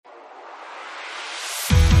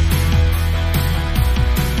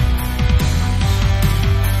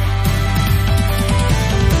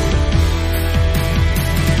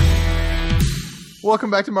Welcome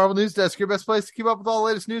back to Marvel News Desk, your best place to keep up with all the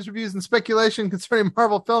latest news, reviews, and speculation concerning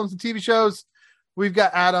Marvel films and TV shows. We've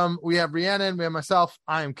got Adam, we have Rhiannon, we have myself,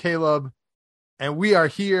 I am Caleb, and we are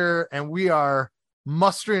here and we are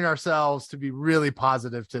mustering ourselves to be really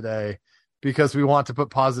positive today because we want to put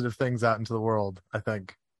positive things out into the world, I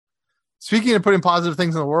think. Speaking of putting positive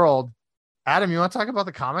things in the world, Adam, you want to talk about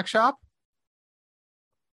the comic shop?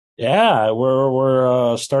 Yeah,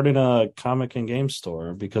 we're starting a comic and game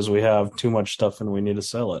store because we have too much stuff and we need to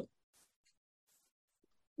sell it.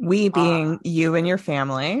 We being you and your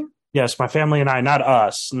family. Yes, my family and I, not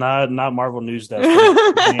us, not Marvel News Desk. Me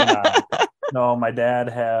and I. No, my dad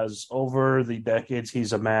has over the decades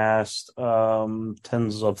he's amassed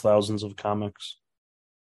tens of thousands of comics.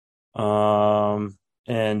 And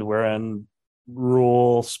we're in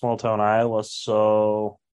rural small town Iowa,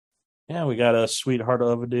 so yeah, we got a sweetheart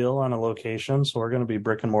of a deal on a location, so we're going to be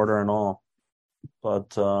brick and mortar and all.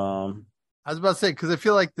 But I was about to say, because I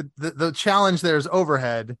feel like the challenge there is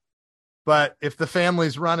overhead, but if the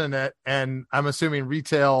family's running it, and I'm assuming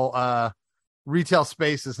retail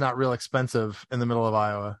space is not real expensive in the middle of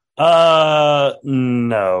Iowa.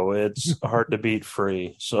 No, it's hard to beat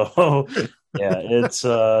free. So yeah, it's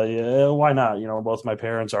yeah, why not? You know, both my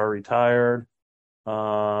parents are retired.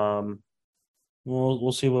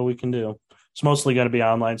 We'll see what we can do. It's mostly going to be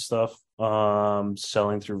online stuff,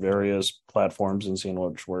 selling through various platforms and seeing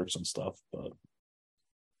which works and stuff. But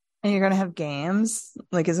And you're going to have games?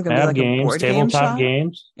 Like, is it going to be like games, a board game tabletop shop?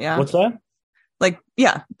 games. Yeah. What's that? Like,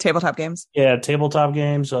 yeah, tabletop games. Yeah, tabletop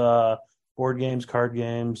games, board games, card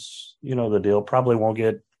games. You know the deal. Probably won't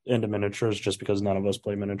get into miniatures just because none of us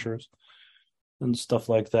play miniatures and stuff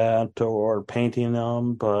like that, or painting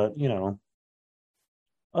them. But you know,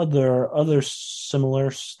 other similar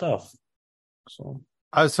stuff. So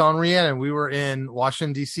I was telling Rhiannon, we were in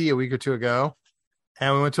Washington, D.C. a week or two ago,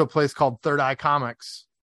 and we went to a place called Third Eye Comics,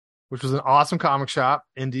 which was an awesome comic shop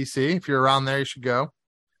in D.C. If you're around there, you should go.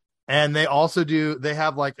 And they also they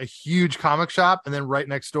have like a huge comic shop, and then right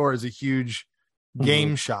next door is a huge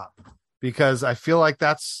game shop, because I feel like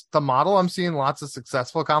that's the model I'm seeing lots of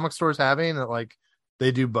successful comic stores having, that like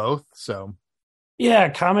they do both. So yeah,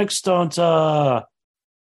 comics don't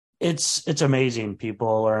it's amazing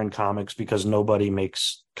people are in comics because nobody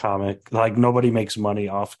makes money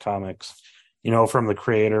off comics, you know, from the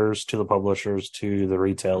creators to the publishers to the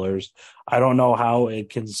retailers. I don't know how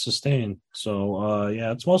it can sustain. So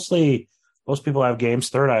yeah, it's mostly most people have games.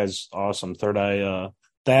 Third Eye is awesome. Third Eye,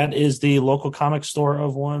 that is the local comic store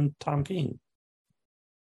of one Tom King.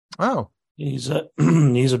 oh, He's a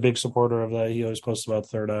big supporter of that. He always posts about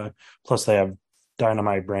Third Eye. Plus they have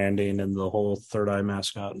Dynamite branding and the whole Third Eye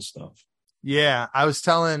mascot and stuff. yeah, I was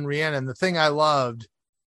telling Rhiannon, the thing I loved,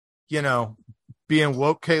 you know, being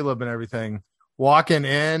woke Caleb and everything, walking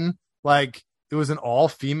in, like it was an all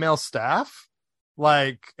female staff,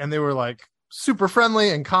 like, and they were like super friendly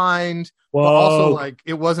and kind, Whoa. but also like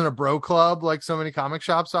it wasn't a bro club like so many comic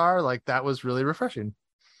shops are. Like that was really refreshing.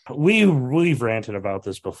 We've ranted about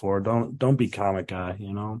this before. Don't be comic guy,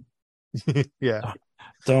 you know. Yeah.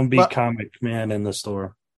 Don't be comic man in the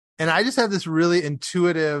store. And I just have this really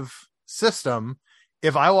intuitive system.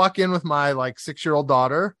 If I walk in with my like 6-year-old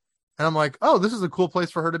daughter and I'm like, oh, this is a cool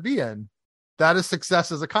place for her to be in, that is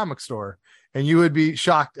success as a comic store. And you would be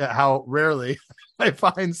shocked at how rarely I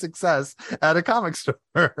find success at a comic store.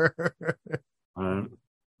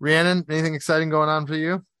 Rhiannon, anything exciting going on for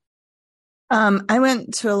you? I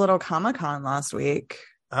went to a little Comic-Con last week.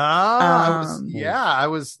 Let's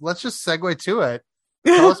just segue to it.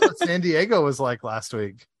 Tell us what San Diego was like last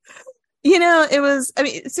week. You know,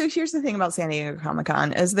 so here's the thing about San Diego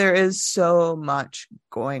Comic-Con is there is so much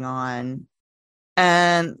going on.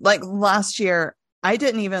 And like last year, I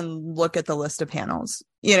didn't even look at the list of panels.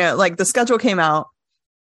 You know, like the schedule came out.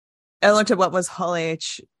 I looked at what was Hall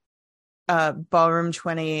H, Ballroom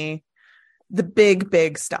 20, the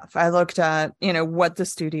big stuff. I looked at, you know, what the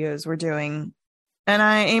studios were doing, and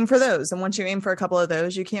I aim for those. And once you aim for a couple of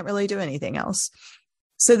those, you can't really do anything else.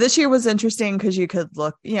 So this year was interesting because you could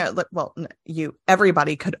look,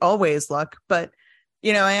 everybody could always look, but,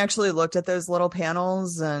 you know, I actually looked at those little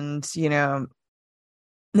panels and, you know,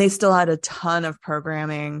 they still had a ton of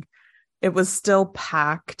programming. It was still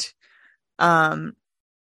packed. I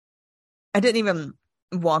didn't even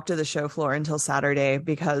walk to the show floor until Saturday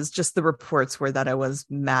because just the reports were that it was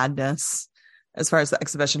madness as far as the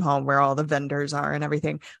exhibition hall where all the vendors are and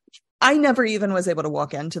everything. I never even was able to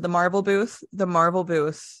walk into the Marvel booth. The Marvel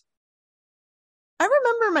booth, I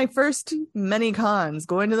remember my first many cons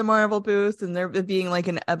going to the Marvel booth and there being like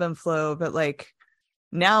an ebb and flow, but like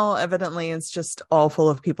now evidently it's just all full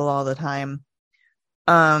of people all the time.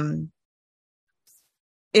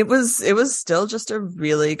 it was still just a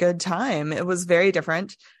really good time. It was very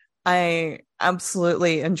different. I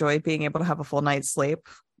absolutely enjoyed being able to have a full night's sleep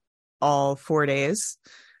all 4 days.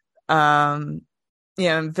 Visiting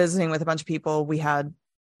with a bunch of people. We had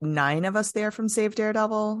 9 of us there from Save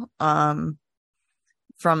Daredevil.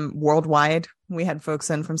 From worldwide, we had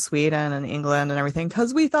folks in from Sweden and England and everything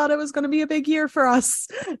because we thought it was going to be a big year for us.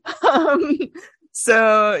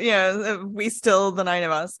 So we still, the 9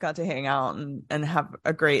 of us, got to hang out and have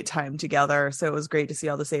a great time together. So it was great to see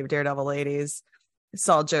all the Save Daredevil ladies.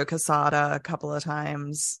 Saw Joe Quesada a couple of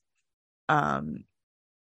times. John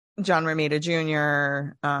Romita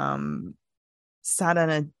Jr. Sat on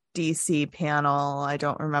a DC panel. I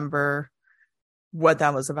don't remember what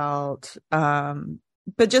that was about.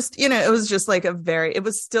 But just, it was just like it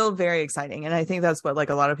was still very exciting. And I think that's what, like,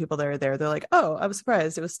 a lot of people that are there, they're like, oh, I was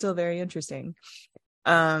surprised. It was still very interesting.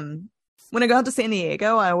 When I go out to San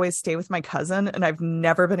Diego, I always stay with my cousin, and I've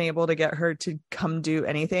never been able to get her to come do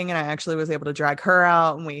anything. And I actually was able to drag her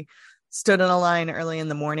out, and we stood in a line early in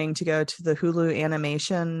the morning to go to the Hulu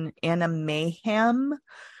Animayhem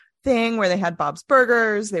thing where they had Bob's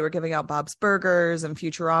Burgers. They were giving out Bob's Burgers and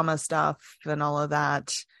Futurama stuff and all of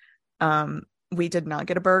that. We did not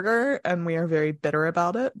get a burger, and we are very bitter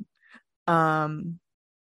about it.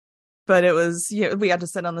 But it was, we had to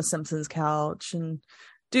sit on the Simpsons couch and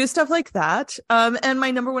do stuff like that. And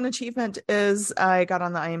my number one achievement is I got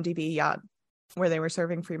on the IMDb yacht where they were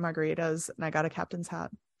serving free margaritas, and I got a captain's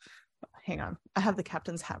hat. Hang on. I have the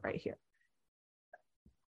captain's hat right here.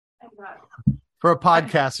 For a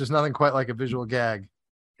podcast, there's nothing quite like a visual gag.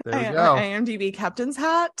 There we go. IMDb captain's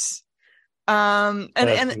hat. And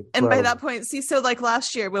by that point, so like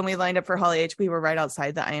last year when we lined up for Hall H, we were right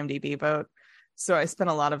outside the IMDb boat. So I spent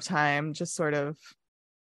a lot of time just sort of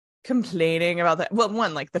complaining about that. Well,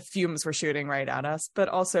 one, like the fumes were shooting right at us, but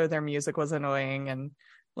also their music was annoying, and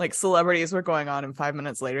like celebrities were going on and 5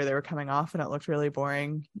 minutes later they were coming off and it looked really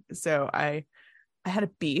boring. So I had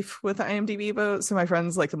a beef with the IMDb boat. So my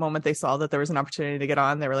friends, like the moment they saw that there was an opportunity to get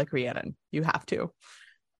on, they were like, Rhiannon, you have to.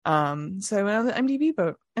 So I went on the IMDb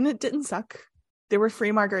boat, and it didn't suck. There were free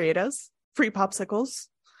margaritas, free popsicles,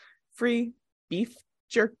 free beef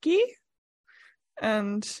jerky,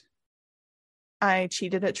 and I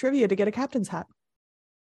cheated at trivia to get a captain's hat.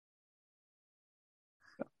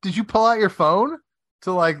 Did you pull out your phone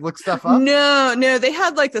to like look stuff up? No, they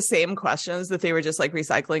had like the same questions that they were just like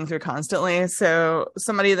recycling through constantly. So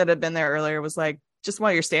somebody that had been there earlier was like, just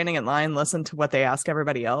while you're standing in line, listen to what they ask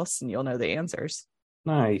everybody else and you'll know the answers.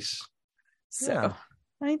 Nice. So Yeah.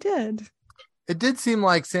 I did. It did seem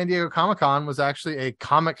like San Diego Comic-Con was actually a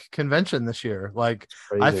comic convention this year. Like,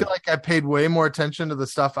 Crazy. I feel like I paid way more attention to the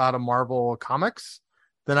stuff out of Marvel Comics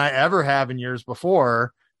than I ever have in years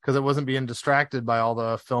before, because it wasn't being distracted by all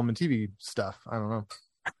the film and TV stuff. I don't know.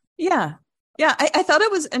 Yeah. I thought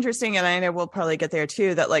it was interesting, and I know we'll probably get there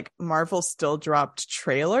too, that like Marvel still dropped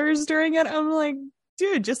trailers during it. I'm like,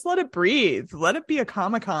 dude, just let it breathe. Let it be a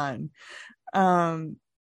Comic-Con. And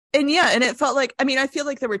it felt like, I mean, I feel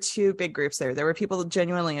like there were 2 big groups there. There were people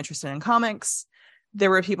genuinely interested in comics. There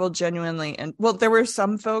were people genuinely, there were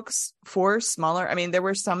some folks for smaller. I mean, there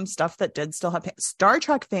were some stuff that did still have Star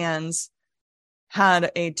Trek fans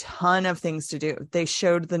had a ton of things to do. They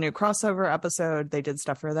showed the new crossover episode. They did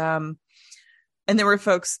stuff for them. And there were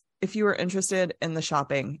folks, if you were interested in the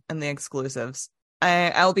shopping and the exclusives,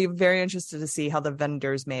 I'll be very interested to see how the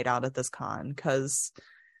vendors made out at this con, because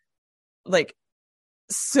like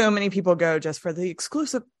so many people go just for the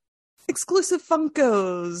exclusive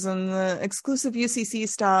Funkos and the exclusive UCC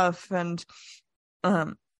stuff. And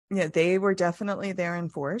they were definitely there in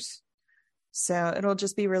force. So it'll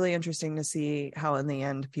just be really interesting to see how in the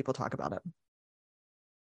end people talk about it.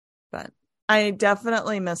 But I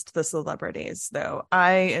definitely missed the celebrities, though.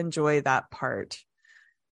 I enjoy that part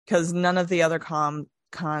because none of the other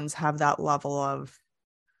cons have that level of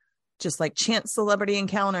just like chance celebrity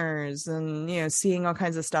encounters and, seeing all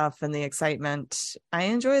kinds of stuff and the excitement. I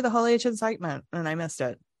enjoy the Hall H excitement, and I missed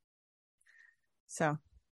it. So,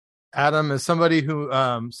 Adam, as somebody who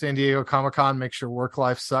San Diego Comic-Con makes your work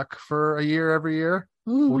life suck for a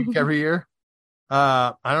week every year.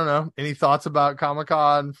 I don't know. Any thoughts about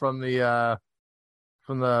Comic-Con from the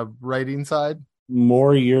writing side?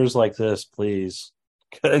 More years like this, please.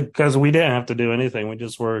 Because we didn't have to do anything. We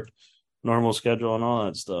just worked normal schedule and all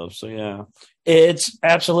that stuff. So yeah, it's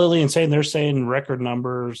absolutely insane. They're saying record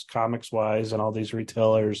numbers comics wise, and all these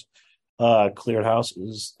retailers cleared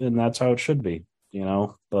houses, and that's how it should be,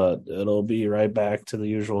 but it'll be right back to the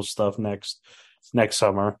usual stuff next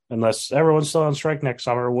summer, unless everyone's still on strike next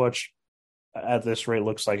summer, which at this rate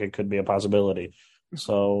looks like it could be a possibility.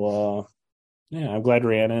 So Yeah, I'm glad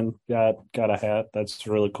Rhiannon got a hat. That's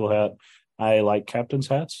a really cool hat. I like captain's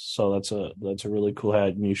hats, so that's a really cool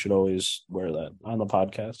hat, and you should always wear that on the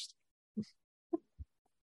podcast.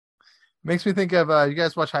 Makes me think of you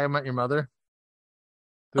guys watch How I Met Your Mother?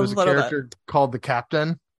 There A was a little bit. character called the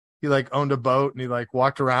Captain. He like owned a boat and he like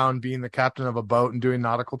walked around being the captain of a boat and doing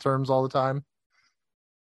nautical terms all the time.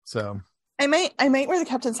 So I might wear the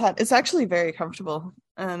captain's hat. It's actually very comfortable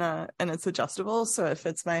and it's adjustable, so it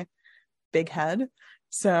fits my big head.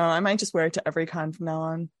 So I might just wear it to every con from now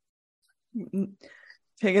on.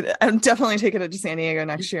 I'm definitely taking it to San Diego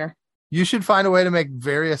next year. you should find a way to make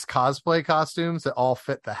various cosplay costumes that all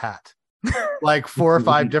fit the hat. Like 4 or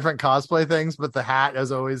 5 different cosplay things, but the hat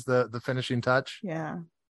is always the finishing touch. Yeah.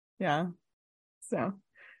 So,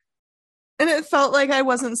 and it felt like I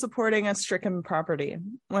wasn't supporting a stricken property,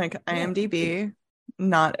 like IMDb,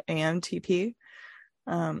 not AMTP,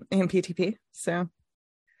 AMPTP. So,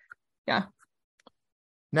 yeah.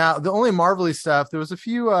 Now, the only Marvel-y stuff, there was a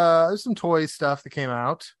few, there's some toy stuff that came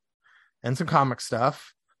out and some comic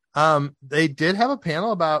stuff. They did have a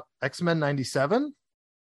panel about X-Men 97,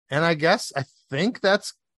 and I think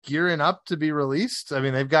that's gearing up to be released. I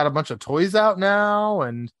mean, they've got a bunch of toys out now,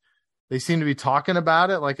 and they seem to be talking about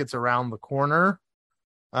it like it's around the corner.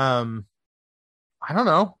 I don't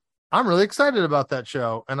know. I'm really excited about that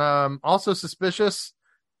show, and I'm also suspicious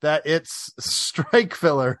that it's strike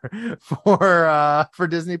filler for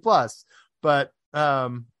Disney Plus. But I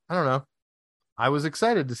don't know. I was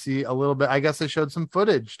excited to see a little bit. I guess they showed some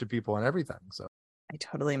footage to people and everything. So I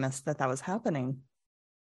totally missed that was happening.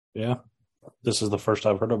 Yeah, this is the first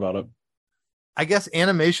I've heard about it. I guess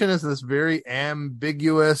animation is this very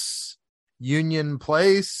ambiguous union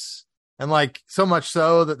place, and like so much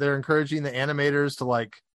so that they're encouraging the animators to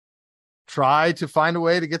like try to find a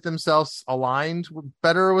way to get themselves aligned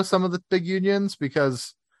better with some of the big unions,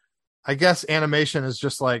 because I guess animation is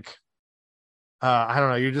just like I don't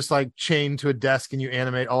know, you're just like chained to a desk and you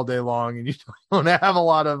animate all day long and you don't have a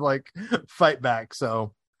lot of like fight back.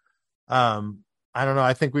 So I don't know.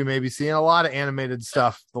 I think we may be seeing a lot of animated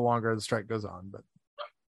stuff the longer the strike goes on, but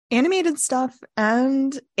Animated stuff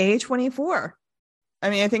and A24. I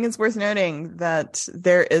mean, I think it's worth noting that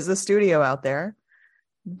there is a studio out there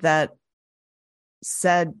that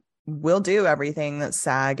said we'll do everything that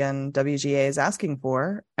SAG and WGA is asking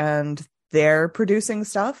for, and they're producing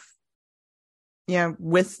stuff,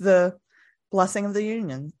 with the blessing of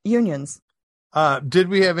the unions. Did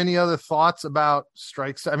we have any other thoughts about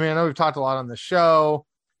strikes? I mean, I know we've talked a lot on the show.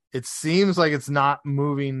 It seems like it's not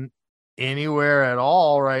moving anywhere at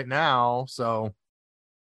all right now. So,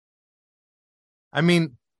 I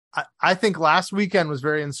mean, I think last weekend was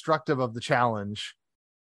very instructive of the challenge.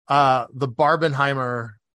 The Barbenheimer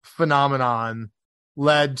phenomenon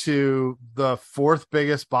led to the 4th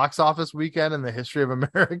biggest box office weekend in the history of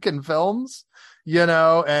American films,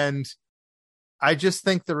 and I just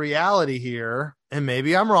think the reality here, and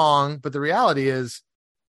maybe I'm wrong, but the reality is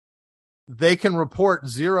they can report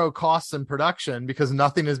 0 costs in production because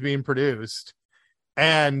nothing is being produced,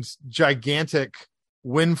 and gigantic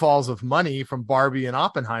windfalls of money from Barbie and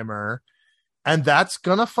Oppenheimer. And that's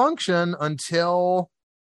going to function until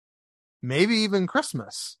maybe even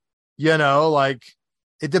Christmas, like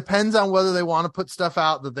it depends on whether they want to put stuff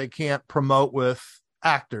out that they can't promote with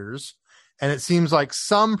actors. And it seems like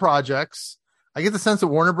some projects, I get the sense that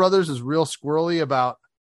Warner Brothers is real squirrely about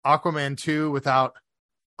Aquaman 2 without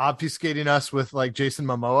obfuscating us with like Jason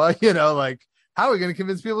Momoa, like how are we going to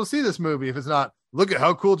convince people to see this movie if it's not, look at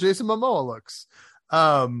how cool Jason Momoa looks.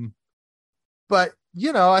 But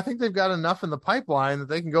I think they've got enough in the pipeline that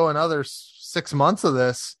they can go another 6 months of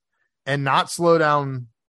this and not slow down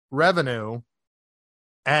revenue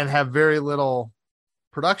and have very little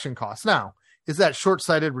production costs. Now, is that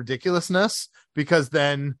short-sighted ridiculousness? Because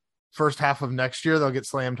then first half of next year, they'll get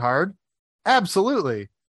slammed hard. Absolutely.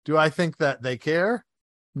 Do I think that they care?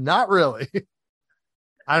 Not really.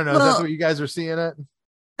 I don't know. Is that the way you guys are seeing it?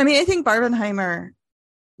 I mean, I think Barbenheimer,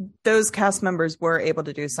 those cast members were able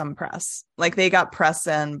to do some press. Like they got press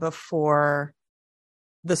in before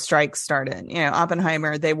the strike started.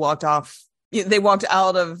 Oppenheimer, they walked out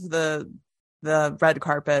of the red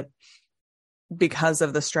carpet because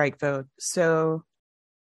of the strike vote. So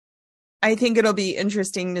I think it'll be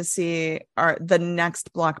interesting to see the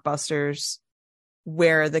next blockbusters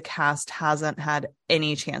where the cast hasn't had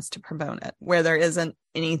any chance to promote it, where there isn't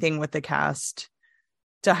anything with the cast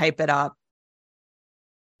to hype it up,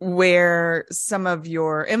 where some of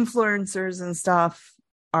your influencers and stuff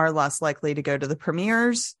are less likely to go to the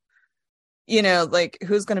premieres. Like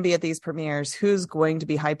who's going to be at these premieres? Who's going to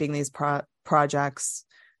be hyping these projects?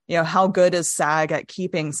 how good is SAG at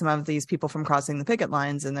keeping some of these people from crossing the picket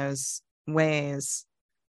lines in those ways,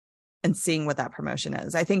 and seeing what that promotion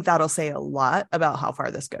is. I think that'll say a lot about how far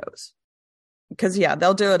this goes. Because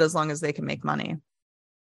they'll do it as long as they can make money.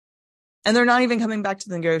 And they're not even coming back to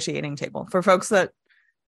the negotiating table. For folks that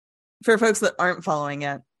aren't following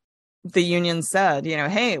it, the union said,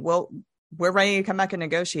 hey, well, we're ready to come back and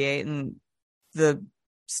negotiate. And the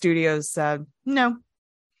studios said no.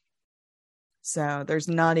 So there's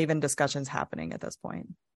not even discussions happening at this point.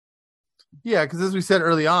 Yeah, because as we said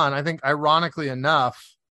early on, I think ironically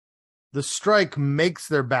enough, the strike makes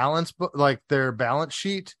their balance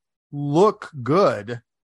sheet look good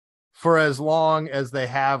for as long as they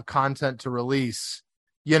have content to release.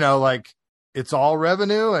 It's all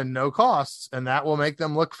revenue and no costs, and that will make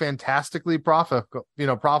them look fantastically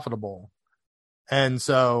profitable. And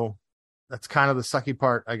so that's kind of the sucky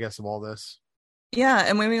part, I guess, of all this. Yeah,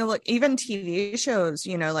 and when we look, even TV shows,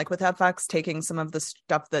 like with FX taking some of the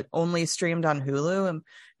stuff that only streamed on Hulu,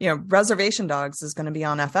 and Reservation Dogs is going to be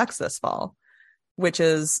on FX this fall, which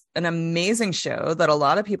is an amazing show that a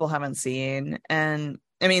lot of people haven't seen. And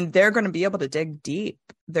I mean, they're going to be able to dig deep.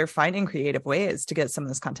 They're finding creative ways to get some of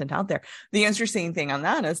this content out there. The interesting thing on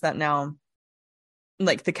that is that now,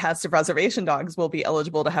 like, the cast of Reservation Dogs will be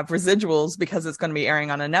eligible to have residuals because it's going to be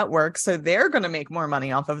airing on a network. So they're going to make more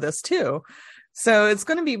money off of this too. So it's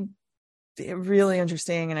going to be really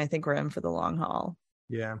interesting. And I think we're in for the long haul.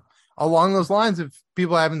 Yeah. Along those lines, if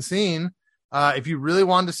people haven't seen, if you really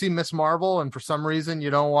wanted to see Miss Marvel and for some reason you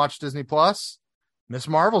don't watch Disney Plus, Miss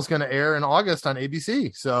Marvel's going to air in August on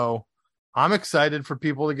ABC. So I'm excited for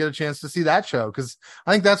people to get a chance to see that show, because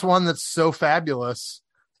I think that's one that's so fabulous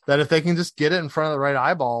that if they can just get it in front of the right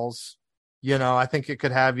eyeballs, I think it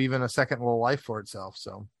could have even a second little life for itself.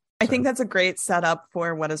 So I think that's a great setup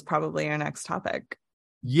for what is probably our next topic.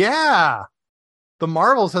 Yeah. The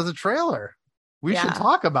Marvels has a trailer. We should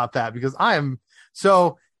talk about that, because I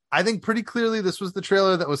think pretty clearly this was the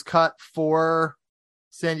trailer that was cut for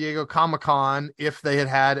San Diego Comic-Con if they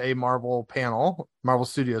had a Marvel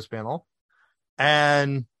Studios panel.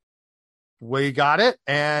 And we got it.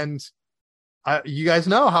 And you guys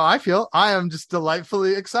know how I feel. I am just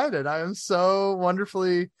delightfully excited. I am so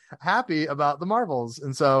wonderfully happy about the Marvels.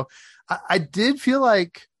 And so I did feel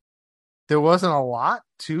like there wasn't a lot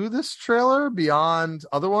to this trailer beyond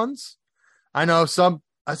other ones. I know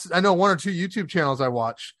one or two YouTube channels I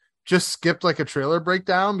watch just skipped like a trailer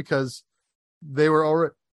breakdown because they were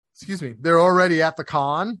already at the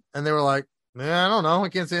con, and they were like, I don't know, I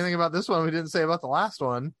can't say anything about this one we didn't say about the last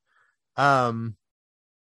one. But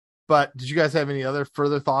did you guys have any other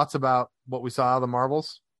further thoughts about what we saw of the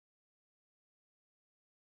Marvels?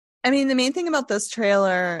 I mean, the main thing about this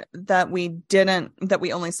trailer that we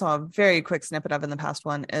only saw a very quick snippet of in the past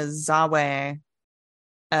one is Zawe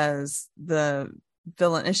as the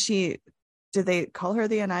villain. Did they call her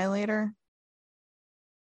the Annihilator?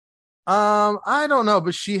 I don't know,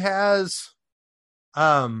 but she has,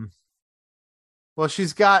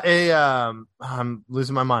 she's got a, I'm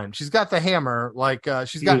losing my mind. She's got the hammer,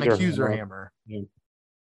 she's got an accuser hammer.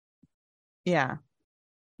 Yeah.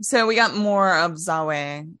 So we got more of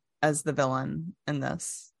Zawe as the villain in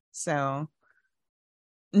this. So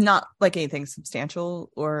not like anything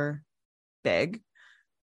substantial or big.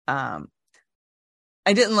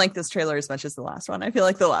 I didn't like this trailer as much as the last one. I feel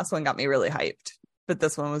like the last one got me really hyped, but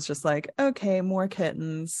this one was just like, okay, more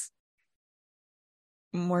kittens,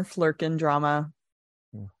 more Flurkin drama,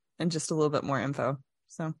 and just a little bit more info.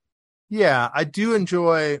 So yeah, I do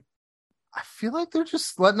enjoy. I feel like they're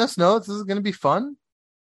just letting us know this is going to be fun.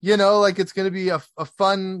 It's going to be a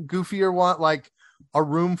fun, goofier one, like a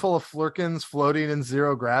room full of Flurkins floating in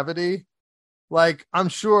zero gravity. I'm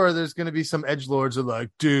sure there's going to be some edgelords who are like,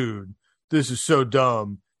 dude, this is so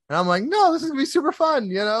dumb. And I'm like, no, this is going to be super fun.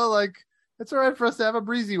 It's all right for us to have a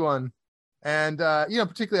breezy one. And,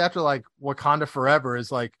 particularly after Wakanda Forever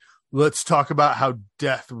is let's talk about how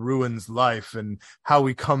death ruins life and how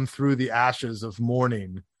we come through the ashes of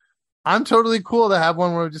mourning. I'm totally cool to have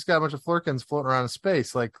one where we just got a bunch of Flurkins floating around in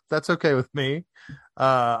space. That's okay with me.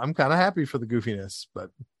 I'm kind of happy for the goofiness, but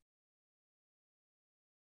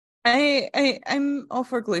I'm all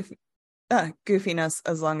for goofiness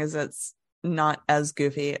as long as it's not as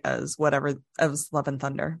goofy as as Love and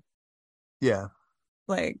Thunder. Yeah.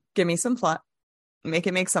 Give me some plot, make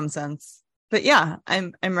it make some sense. But yeah,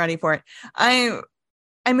 I'm ready for it.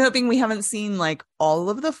 I'm hoping we haven't seen all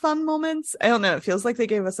of the fun moments. I don't know. It feels like they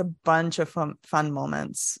gave us a bunch of fun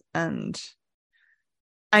moments. And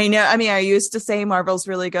I know, I used to say Marvel's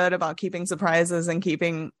really good about keeping surprises and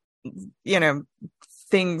keeping,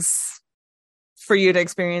 things for you to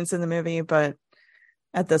experience in the movie. But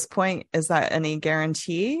at this point. Is that any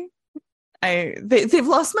guarantee? They've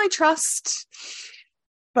lost my trust,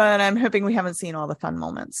 but I'm hoping we haven't seen all the fun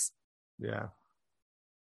moments. Yeah.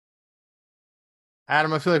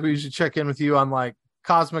 Adam, I feel like we should check in with you on like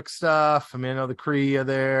cosmic stuff. I mean, I know the Kree are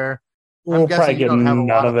there. We'll I'm guessing probably you get don't have a none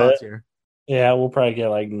lot of of thoughts it. here. Yeah, we'll probably get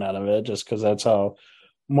like none of it just because that's how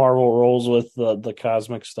Marvel rolls with the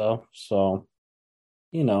cosmic stuff. So,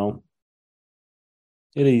 you know,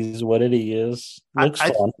 it is what it is. Looks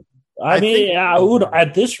fun. I mean, think,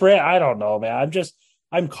 at this rate, I don't know, man.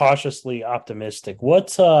 I'm cautiously optimistic.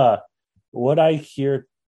 What I hear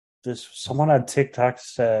this someone on TikTok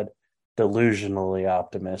said delusionally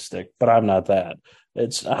optimistic, but I'm not that.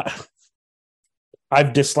 It's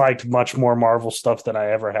I've disliked much more Marvel stuff than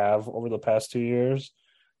I ever have over the past 2 years.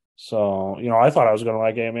 So, I thought I was going to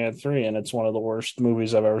like Ant-Man 3, and it's one of the worst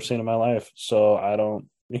movies I've ever seen in my life. So I don't,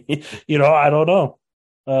 I don't know.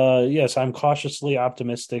 Yes, I'm cautiously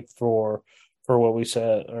optimistic for what we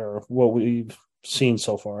said or what we've seen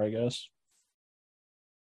so far, I guess.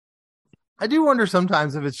 I do wonder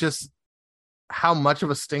sometimes if it's just how much of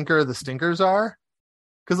a stinker the stinkers are.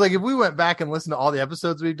 Because like if we went back and listened to all the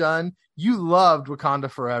episodes we've done, you loved Wakanda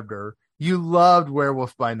Forever. You loved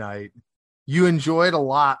Werewolf by Night. You enjoyed a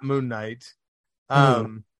lot Moon Knight.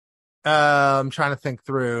 I'm trying to think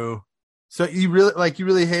through. So you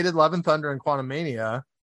really hated Love and Thunder and Quantumania,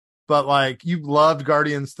 but like you loved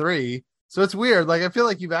Guardians 3. So it's weird. Like I feel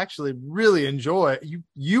like you've actually really enjoyed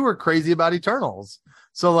you were crazy about Eternals.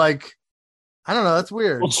 So like I don't know, that's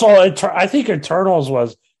weird. Well, so I think Eternals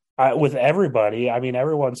was with everybody. I mean,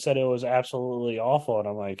 everyone said it was absolutely awful, and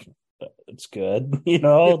I'm like, it's good.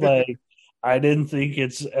 Like I didn't think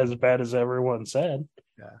it's as bad as everyone said.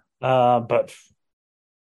 Yeah. But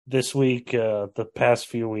this week, the past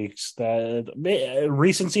few weeks, that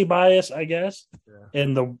recency bias, I guess,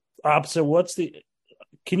 and the opposite.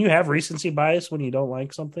 Can you have recency bias when you don't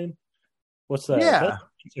like something? What's that? Yeah.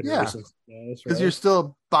 Because right? You're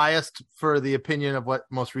still biased for the opinion of what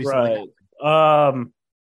most recently happened.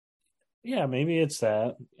 Yeah, maybe it's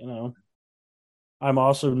that. I'm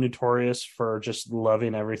also notorious for just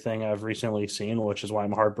loving everything I've recently seen, which is why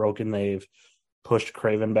I'm heartbroken they've pushed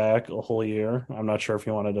Craven back a whole year. I'm not sure if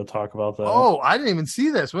you wanted to talk about that. Oh, I didn't even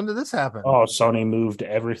see this. When did this happen? Oh, Sony moved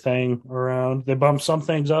everything around. They bumped some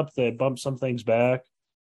things up. They bumped some things back.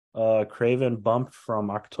 Craven bumped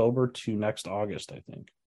from October to next August, I think.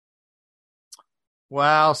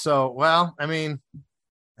 Wow. So, I mean,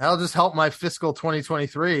 that'll just help my fiscal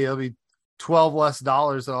 2023. It'll be $12 less that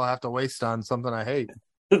I'll have to waste on something I hate.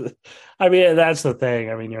 I mean, that's the thing.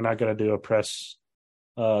 I mean, you're not going to do a press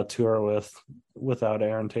tour without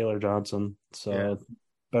Aaron Taylor Johnson, so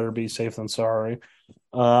better be safe than sorry.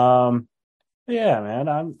 Yeah, man,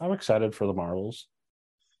 I'm excited for the Marvels.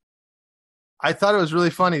 I thought it was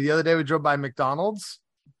really funny. The other day we drove by McDonald's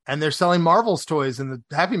and they're selling Marvel's toys in the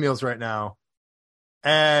Happy Meals right now.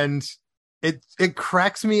 And it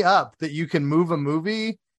cracks me up that you can move a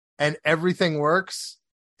movie and everything works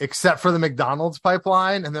except for the McDonald's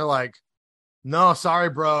pipeline. And they're like, no,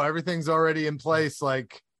 sorry, bro. Everything's already in place.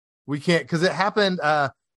 Like we can't, cause it happened.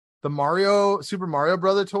 The Super Mario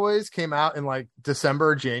Brother toys came out in like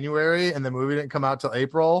December, January, and the movie didn't come out till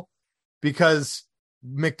April because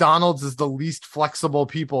McDonald's is the least flexible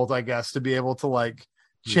people, I guess, to be able to like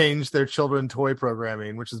change their children toy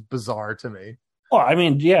programming, which is bizarre to me. Well, I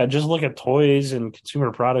mean, yeah, just look at toys and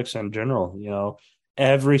consumer products in general.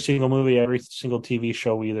 Every single movie, every single TV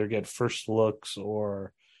show, we either get first looks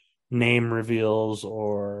or name reveals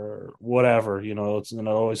or whatever, and it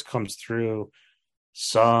always comes through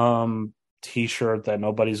some T-shirt that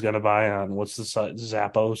nobody's going to buy on. What's the site?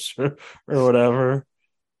 Zappos or whatever.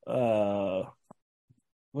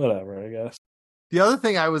 Whatever, I guess. The other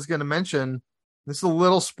thing I was going to mention, this is a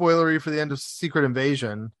little spoilery for the end of Secret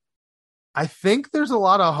Invasion. I think there's a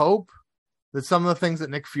lot of hope that some of the things that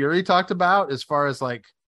Nick Fury talked about, as far as like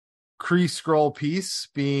Kree Skrull peace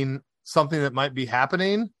being something that might be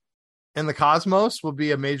happening in the cosmos, will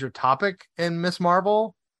be a major topic in Miss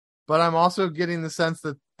Marvel. But I'm also getting the sense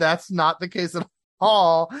that that's not the case at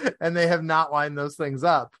all, and they have not lined those things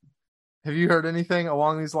up. Have you heard anything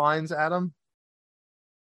along these lines, Adam?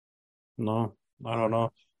 No, I don't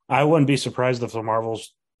know. I wouldn't be surprised if the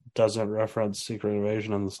Marvels doesn't reference Secret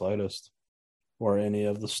Invasion in the slightest, or any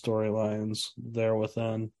of the storylines there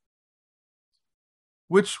within.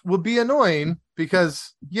 Which would be annoying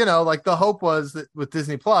because, like the hope was that with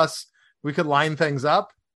Disney Plus, we could line things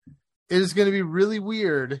up. It is going to be really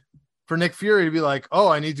weird for Nick Fury to be like, oh,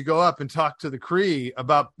 I need to go up and talk to the Kree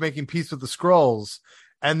about making peace with the Skrulls.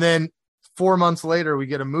 And then 4 months later, we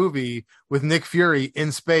get a movie with Nick Fury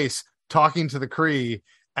in space talking to the Kree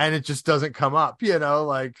and it just doesn't come up,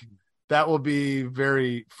 like that will be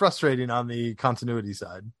very frustrating on the continuity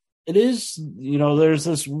side. It is, there's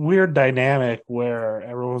this weird dynamic where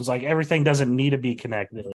everyone's like, everything doesn't need to be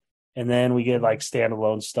connected. And then we get like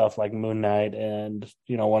standalone stuff like Moon Knight. And,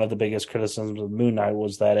 one of the biggest criticisms of Moon Knight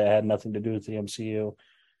was that it had nothing to do with the MCU.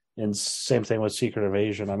 And same thing with Secret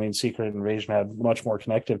Invasion. I mean, Secret Invasion had much more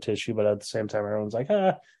connective tissue, but at the same time, everyone's like,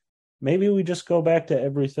 maybe we just go back to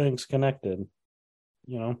everything's connected,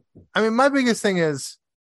 I mean, my biggest thing is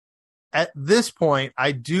at this point,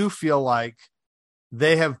 I do feel like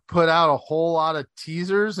they have put out a whole lot of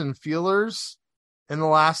teasers and feelers in the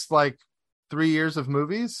last 3 years of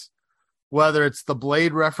movies, whether it's the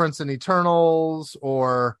Blade reference in Eternals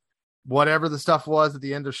or whatever the stuff was at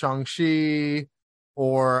the end of Shang-Chi,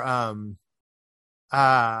 or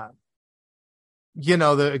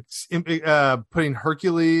putting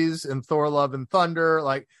Hercules and Thor Love and Thunder.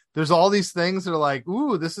 Like there's all these things that are like,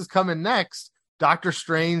 ooh, this is coming next. Doctor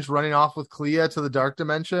Strange running off with Clea to the dark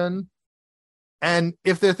dimension. And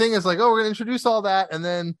if their thing is like, oh, we're going to introduce all that and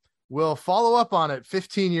then we'll follow up on it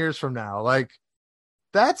 15 years from now, like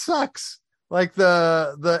that sucks. Like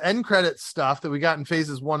the end credits stuff that we got in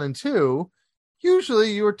phases 1 and 2,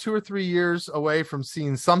 usually you were 2 or 3 years away from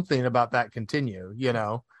seeing something about that continue,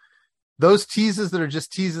 Those teases that are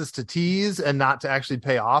just teases to tease and not to actually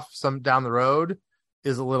pay off some down the road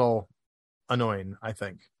is a little annoying, I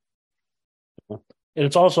think.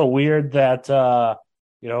 It's also weird that,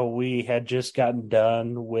 we had just gotten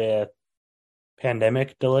done with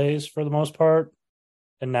pandemic delays for the most part,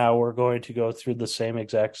 and now we're going to go through the same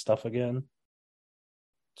exact stuff again.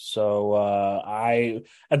 So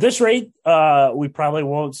at this rate, we probably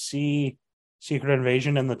won't see Secret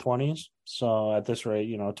Invasion in the 20s. So at this rate,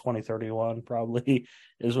 2031 probably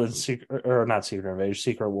is when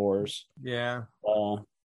Secret Wars. Yeah.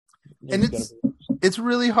 And it's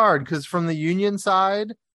really hard because from the Union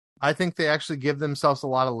side, I think they actually give themselves a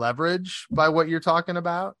lot of leverage by what you're talking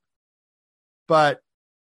about. But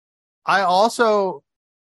I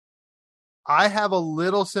have a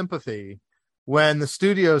little sympathy when the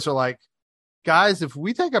studios are like, guys, if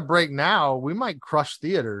we take a break now, we might crush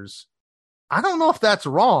theaters. I don't know if that's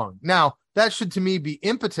wrong. Now, that should to me be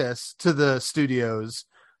impetus to the studios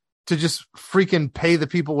to just freaking pay the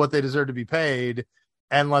people what they deserve to be paid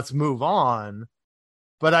and let's move on.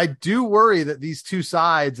 But I do worry that these two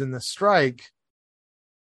sides in the strike,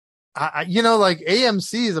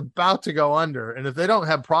 AMC is about to go under. And if they don't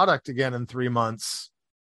have product again in 3 months,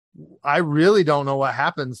 I really don't know what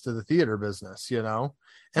happens to the theater business, And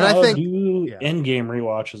I think in-game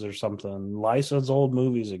rewatches or something, license old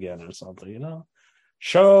movies again or something,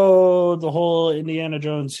 show the whole Indiana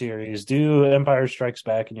Jones series, do Empire Strikes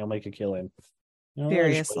Back, and you'll make a killing.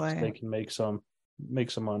 Seriously, they can make some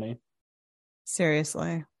money.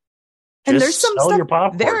 Seriously. And there's some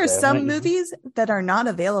stuff. There are some movies that are not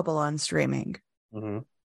available on streaming. Mm-hmm.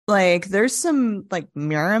 Like there's some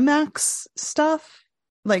Miramax stuff,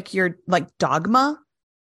 your Dogma.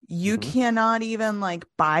 You cannot even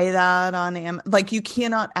buy that on Amazon. You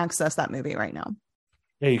cannot access that movie right now.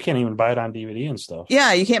 Yeah, you can't even buy it on DVD and stuff.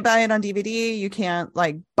 Yeah, you can't buy it on DVD. You can't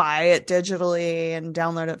buy it digitally and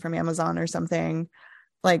download it from Amazon or something.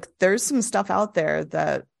 There's some stuff out there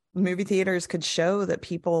that movie theaters could show that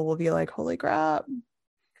people will be like, holy crap.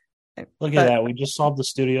 Look at that. We just solved the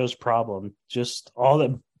studio's problem. Just all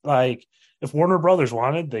that, if Warner Brothers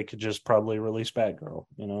wanted, they could just probably release Batgirl,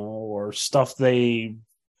 or stuff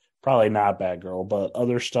probably not Batgirl, but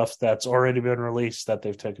other stuff that's already been released that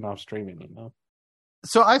they've taken off streaming,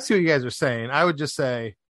 So I see what you guys are saying. I would just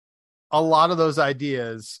say a lot of those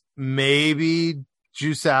ideas maybe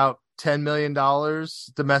juice out $10 million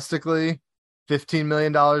domestically, $15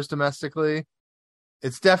 million domestically.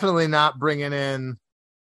 It's definitely not bringing in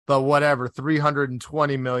the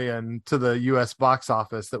 $320 million to the U.S. box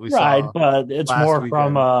office that we saw. Right, but it's more weekend.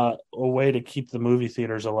 From a way to keep the movie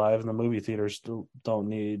theaters alive, and the movie theaters still don't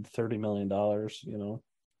need $30 million,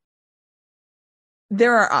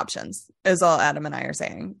 There are options, is all Adam and I are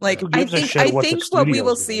saying. I think what we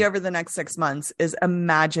will see over the next 6 months is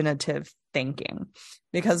imaginative thinking,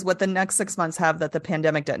 because what the next 6 months have that the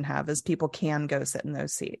pandemic didn't have is people can go sit in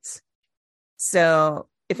those seats. So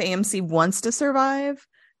if AMC wants to survive,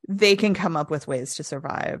 they can come up with ways to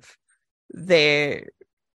survive. They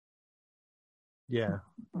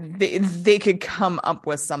could come up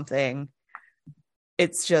with something.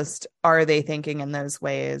 It's just, are they thinking in those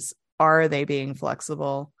ways? Are they being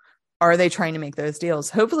flexible? Are they trying to make those deals?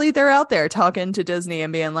 Hopefully they're out there talking to Disney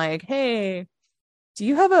and being like, hey, do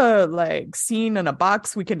you have a like scene in a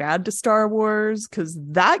box we can add to Star Wars? Because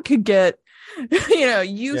that could get,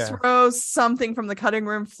 you throw something from the cutting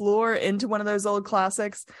room floor into one of those old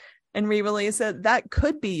classics and re-release it. That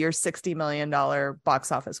could be your $60 million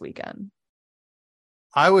box office weekend.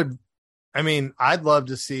 I'd love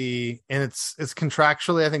to see, and it's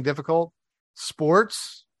contractually, I think, difficult.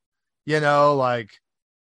 Sports, like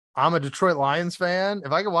I'm a Detroit Lions fan.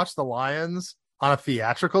 If I could watch the Lions on a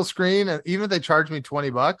theatrical screen, and even if they charge me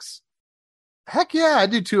 $20, heck yeah, I'd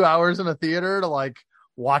do 2 hours in a theater to like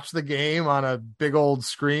watch the game on a big old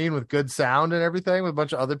screen with good sound and everything with a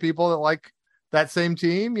bunch of other people that like that same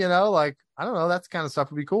team, like, I don't know, that's kind of stuff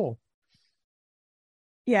would be cool.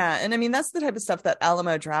 Yeah. And I mean, that's the type of stuff that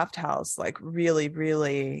Alamo Drafthouse like really,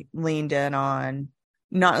 really leaned in on,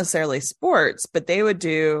 not necessarily sports, but they would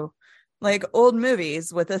do like old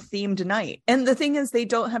movies with a themed night. And the thing is, they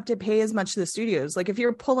don't have to pay as much to the studios. Like if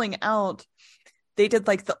you're pulling out, they did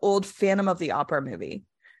like the old Phantom of the Opera movie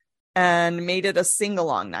and made it a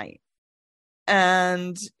sing-along night.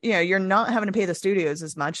 And, you're not having to pay the studios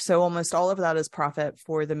as much. So almost all of that is profit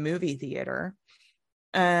for the movie theater.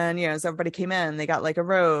 And, as everybody came in, they got like a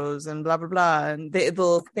rose and blah, blah, blah. And the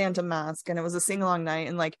little Phantom mask. And it was a sing-along night.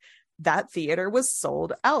 And like that theater was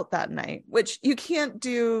sold out that night, which you can't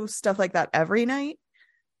do stuff like that every night.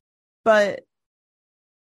 But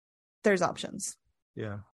there's options.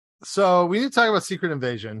 Yeah. So we need to talk about Secret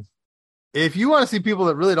Invasion. If you want to see people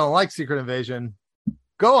that really don't like Secret Invasion,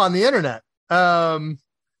 go on the internet.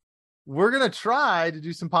 We're going to try to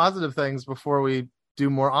do some positive things before we do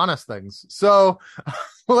more honest things. So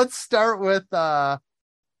let's start with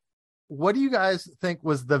what do you guys think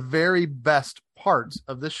was the very best part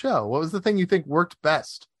of the show? What was the thing you think worked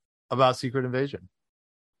best about Secret Invasion?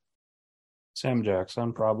 Sam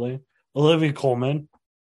Jackson, probably. Olivia Colman.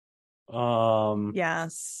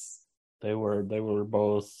 Yes. They were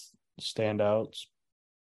both standouts.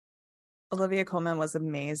 Olivia Colman was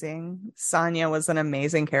amazing. Sonya was an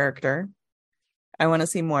amazing character. I want to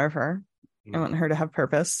see more of her. I want her to have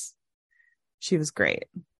purpose. She was great.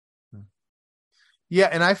 Yeah,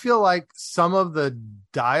 and I feel like some of the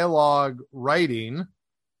dialogue writing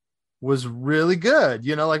was really good.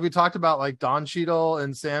 Like we talked about, like Don Cheadle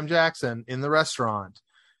and Sam Jackson in the restaurant,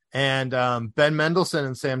 and Ben Mendelsohn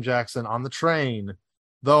and Sam Jackson on the train.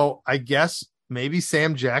 Though I guess maybe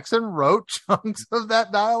Sam Jackson wrote chunks of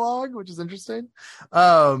that dialogue, which is interesting.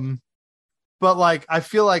 But like I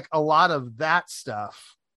feel like a lot of that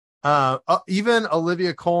stuff, even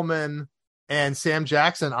Olivia Colman and Sam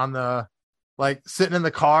Jackson on the like sitting in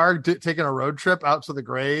the car taking a road trip out to the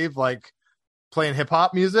grave, like playing hip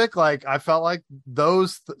hop music. Like I felt like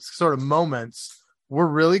those sort of moments were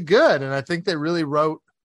really good, and I think they really wrote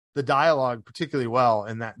the dialogue particularly well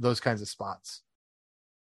in those kinds of spots.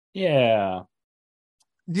 Yeah.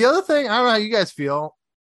 The other thing, I don't know how you guys feel.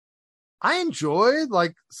 I enjoyed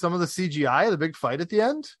like some of the CGI, the big fight at the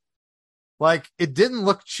end. Like it didn't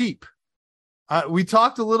look cheap. We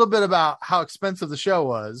talked a little bit about how expensive the show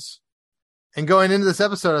was. And going into this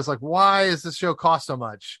episode, I was like, why does this show cost so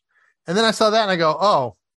much? And then I saw that and I go,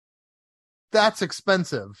 oh, that's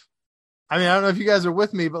expensive. I mean, I don't know if you guys are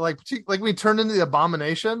with me, but like we turned into the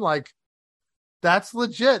Abomination, like that's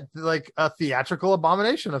legit, like a theatrical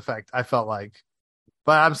Abomination effect, I felt like.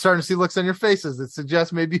 But I'm starting to see looks on your faces that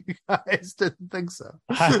suggest maybe you guys didn't think so.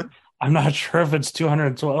 I'm not sure if it's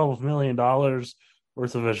 $212 million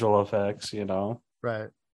worth of visual effects, Right.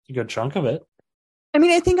 A good chunk of it. I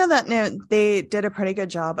mean, I think on that note, they did a pretty good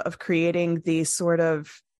job of creating the sort of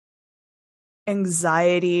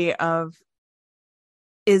anxiety of,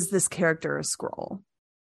 is this character a Skrull?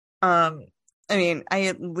 I mean, I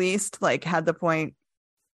at least like had the point,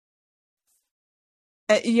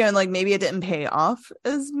 like maybe it didn't pay off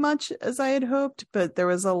as much as I had hoped, but there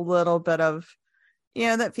was a little bit of,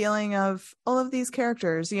 that feeling of all of these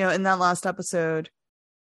characters, in that last episode.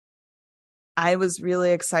 I was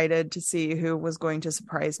really excited to see who was going to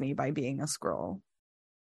surprise me by being a Skrull.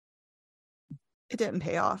 It didn't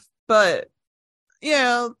pay off, but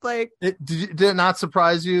like did it not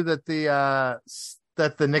surprise you that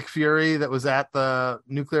the Nick Fury that was at the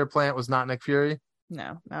nuclear plant was not Nick Fury?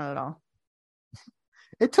 No, not at all.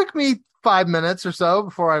 It took me 5 minutes or so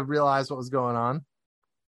before I realized what was going on.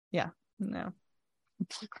 Yeah, no.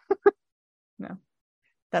 No.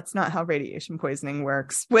 That's not how radiation poisoning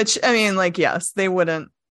works, which, I mean, like, yes, they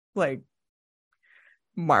wouldn't, like,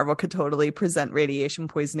 Marvel could totally present radiation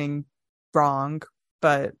poisoning wrong,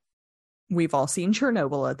 but we've all seen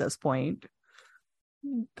Chernobyl at this point.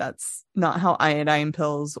 That's not how iodine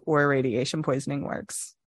pills or radiation poisoning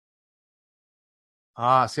works. See,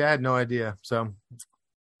 I had no idea. So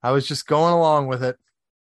I was just going along with it.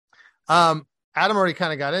 Adam already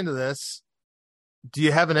kind of got into this. Do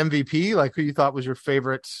you have an MVP? Like who you thought was your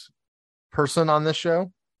favorite person on this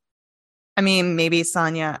show? I mean, maybe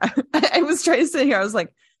Sonya. I was trying to sit here. I was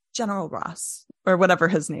like, General Ross or whatever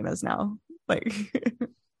his name is now. Like,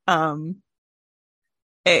 um,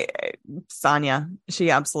 Sonya.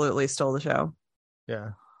 She absolutely stole the show.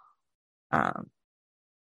 Yeah.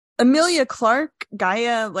 Emilia Clarke,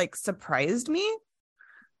 Gaia, like surprised me.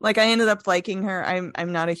 Like I ended up liking her.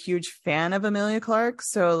 I'm not a huge fan of Emilia Clarke,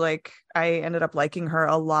 so like I ended up liking her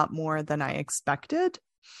a lot more than I expected.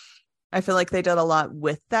 I feel like they did a lot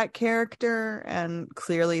with that character and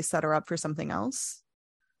clearly set her up for something else.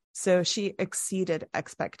 So she exceeded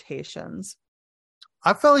expectations.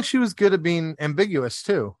 I felt like she was good at being ambiguous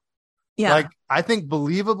too. Yeah. Like I think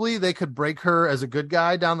believably they could break her as a good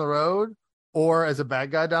guy down the road or as a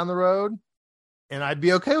bad guy down the road. And I'd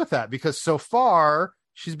be okay with that because so far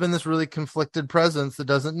she's been this really conflicted presence that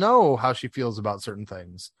doesn't know how she feels about certain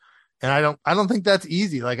things. And I don't think that's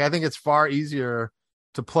easy. Like I think it's far easier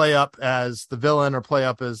to play up as the villain or play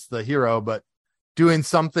up as the hero, but doing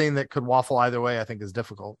something that could waffle either way, I think is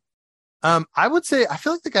difficult. I would say, I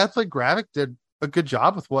feel like the guy that played Gravik did a good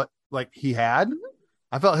job with what like he had.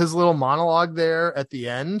 I felt his little monologue there at the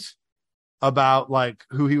end about like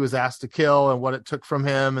who he was asked to kill and what it took from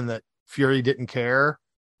him and that Fury didn't care,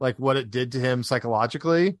 like what it did to him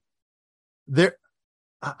psychologically.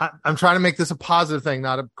 I'm trying to make this a positive thing,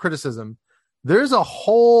 not a criticism. There's a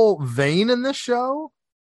whole vein in this show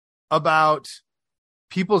about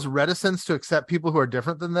people's reticence to accept people who are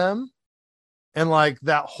different than them. And like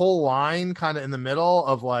that whole line kind of in the middle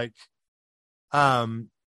of like,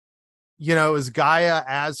 is Gaia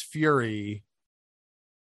as Fury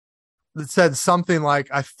that said something like,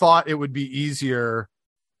 I thought it would be easier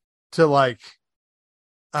to like,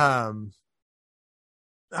 I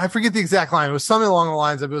forget the exact line. It was something along the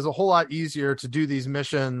lines of it was a whole lot easier to do these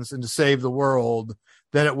missions and to save the world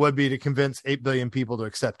than it would be to convince 8 billion people to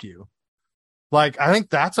accept you. Like, I think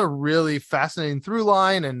that's a really fascinating through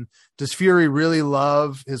line. And does Fury really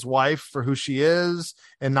love his wife for who she is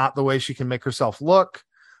and not the way she can make herself look?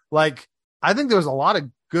 Like, I think there was a lot of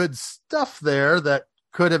good stuff there that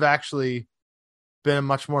could have actually been a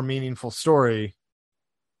much more meaningful story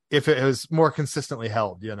if it was more consistently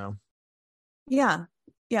held, Yeah.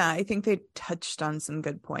 Yeah, I think they touched on some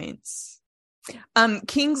good points.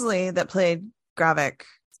 Kingsley that played Gravik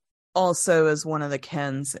also is one of the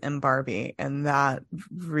Kens in Barbie, and that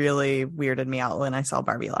really weirded me out when I saw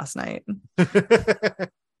Barbie last night. I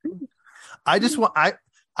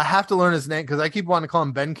have to learn his name because I keep wanting to call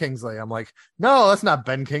him Ben Kingsley. I'm like, no, that's not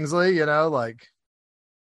Ben Kingsley, like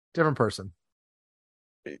different person.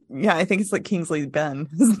 Yeah, I think it's like Kingsley Ben.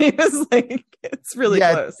 His name is like, it's really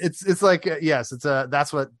close. It's like, yes,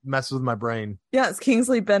 that's what messes with my brain. Yeah, it's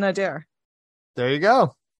Kingsley Ben Adair. There you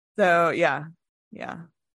go. So yeah.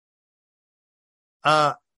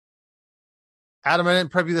 Adam, I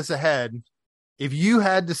didn't prep you this ahead. If you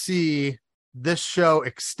had to see this show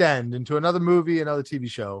extend into another movie, another TV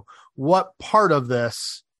show, what part of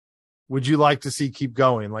this would you like to see keep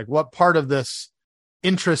going? Like what part of this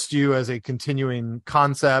interests you as a continuing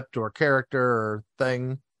concept or character or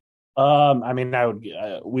thing? I mean,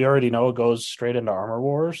 we already know it goes straight into Armor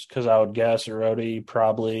Wars because I would guess Rhodey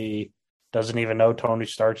probably doesn't even know Tony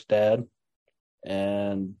Stark's dead,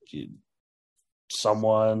 and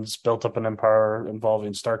someone's built up an empire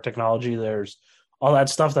involving Stark technology. There's all that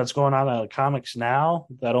stuff that's going on in the comics now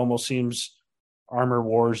that almost seems Armor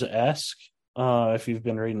Wars-esque. If you've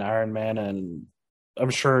been reading Iron Man, and I'm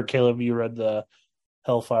sure Caleb, you read the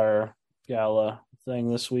Hellfire Gala thing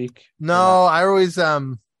this week. No,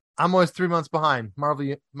 I'm always 3 months behind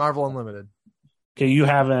Marvel Unlimited. Okay, you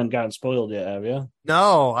haven't gotten spoiled yet, have you?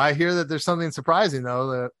 No, I hear that there's something surprising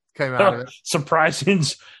though that came out of it.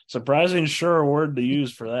 Surprising, sure a word to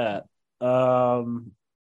use for that.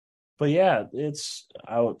 But yeah, it's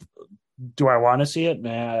out. Do I want to see it?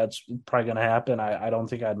 Nah, it's probably going to happen. I don't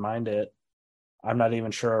think I'd mind it. I'm not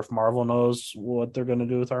even sure if Marvel knows what they're going to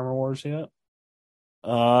do with Armor Wars yet.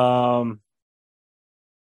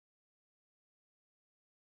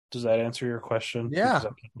 Does that answer your question? Yeah. Because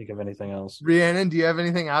I can't think of anything else. Rhiannon, do you have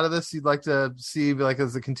anything out of this you'd like to see like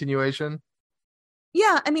as a continuation?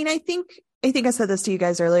 Yeah, I mean, I think I said this to you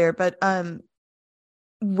guys earlier, but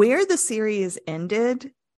where the series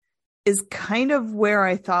ended is kind of where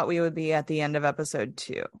I thought we would be at the end of episode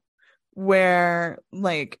 2, where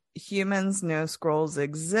like humans know Skrulls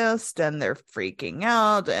exist and they're freaking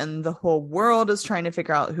out and the whole world is trying to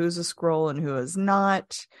figure out who's a Skrull and who is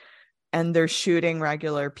not, and they're shooting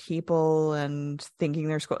regular people and thinking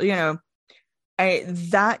they're Skrull.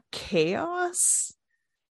 That chaos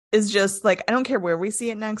is just like, I don't care where we see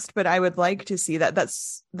it next, but I would like to see that.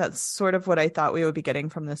 That's sort of what I thought we would be getting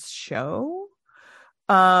from this show.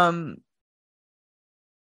 So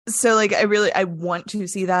like I want to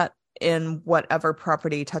see that in whatever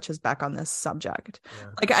property touches back on this subject. Yeah.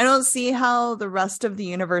 Like I don't see how the rest of the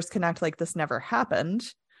universe can act like this never happened.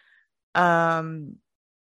 Because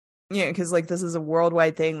like this is a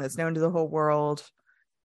worldwide thing that's known to the whole world.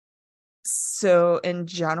 So in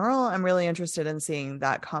general, I'm really interested in seeing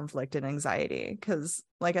that conflict and anxiety because,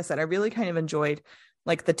 like I said, I really kind of enjoyed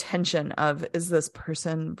like the tension of, is this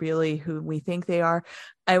person really who we think they are?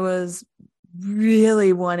 I was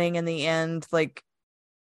really wanting in the end, like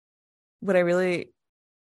what I really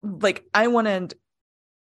like, I wanted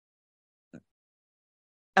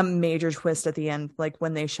a major twist at the end, like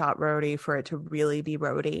when they shot Rhodey, for it to really be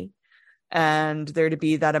Rhodey and there to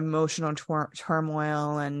be that emotional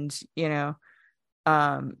turmoil and,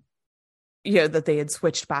 that they had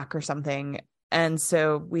switched back or something. And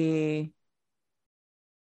so we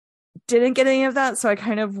didn't get any of that. So I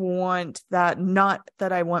kind of want that, not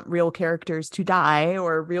that I want real characters to die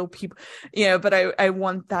or real people, but I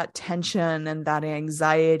want that tension and that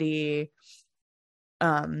anxiety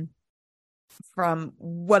from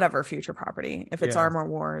whatever future property, if it's Armor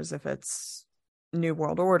Wars, if it's New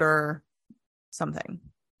World Order, something.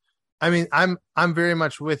 I mean, I'm very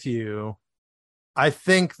much with you. I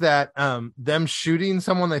think that them shooting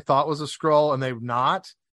someone they thought was a Skrull and they're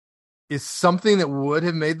not is something that would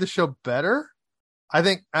have made the show better. I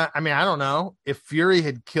think, I don't know, if Fury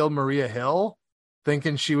had killed Maria Hill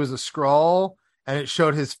thinking she was a Skrull and it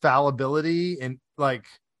showed his fallibility and like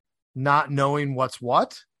not knowing what's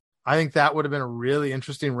what, I think that would have been a really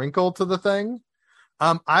interesting wrinkle to the thing.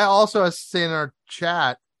 I also, as saying in our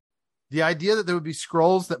chat, the idea that there would be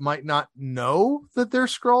Skrulls that might not know that they're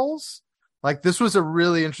Skrulls, like this was a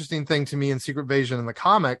really interesting thing to me in Secret Invasion in the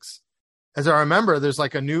comics. As I remember, there's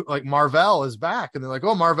like a new, like Mar-Vell is back and they're like,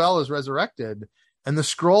 oh, Mar-Vell is resurrected. And the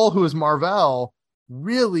Skrull who is Mar-Vell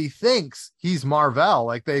really thinks he's Mar-Vell.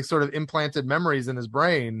 Like they sort of implanted memories in his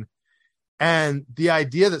brain. And the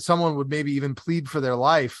idea that someone would maybe even plead for their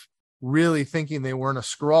life, really thinking they weren't a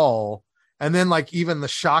Skrull. And then like even the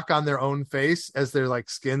shock on their own face as their like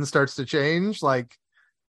skin starts to change, like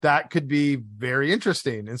that could be very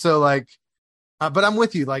interesting. And so like, but I'm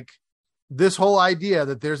with you, like this whole idea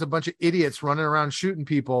that there's a bunch of idiots running around shooting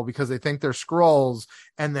people because they think they're Skrulls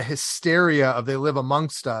and the hysteria of they live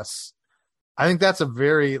amongst us. I think that's a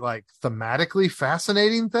very like thematically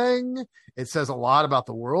fascinating thing. It says a lot about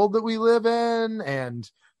the world that we live in and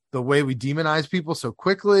the way we demonize people so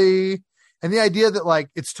quickly. And the idea that like,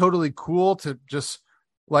 it's totally cool to just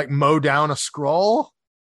like mow down a Skrull.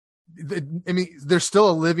 I mean, they're still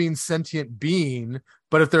a living sentient being,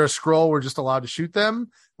 but if they're a Skrull, we're just allowed to shoot them.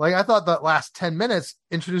 Like I thought that last 10 minutes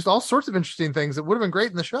introduced all sorts of interesting things that would have been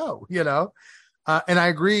great in the show, And I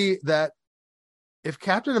agree that if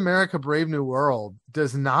Captain America Brave New World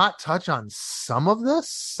does not touch on some of this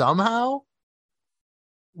somehow,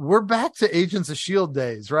 we're back to Agents of S.H.I.E.L.D.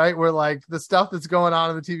 days, right? Where like the stuff that's going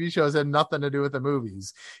on in the TV shows had nothing to do with the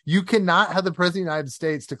movies. You cannot have the President of the United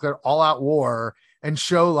States declare all out war and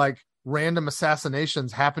show like random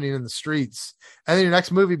assassinations happening in the streets. And then your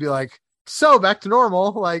next movie be like, so back to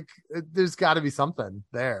normal. Like there's got to be something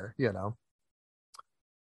there,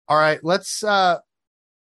 All right, let's,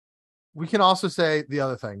 we can also say the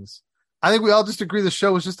other things. I think we all just agree the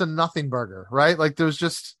show was just a nothing burger, right? Like there's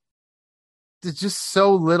just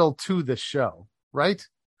so little to this show, right?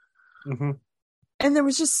 Mm-hmm. And there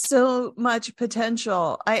was just so much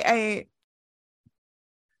potential. There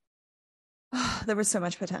was so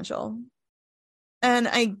much potential. And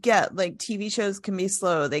I get like TV shows can be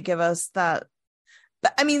slow. They give us that.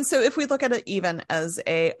 But I mean, so if we look at it even as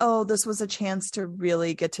this was a chance to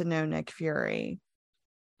really get to know Nick Fury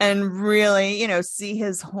and really, see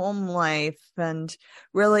his home life and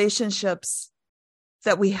relationships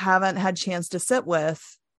that we haven't had chance to sit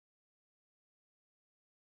with.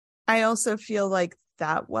 I also feel like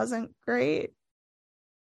that wasn't great.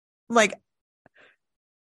 Like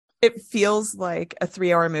it feels like a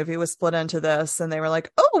 3-hour movie was split into this and they were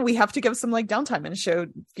like, oh, we have to give some like downtime and show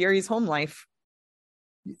Fury's home life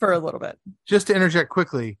for a little bit. Just to interject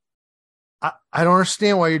quickly, I don't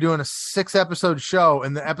understand why you're doing a 6-episode show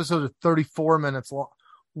and the episodes are 34 minutes long.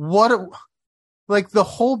 Like the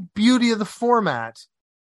whole beauty of the format,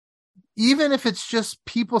 even if it's just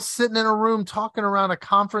people sitting in a room talking around a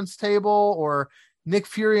conference table or Nick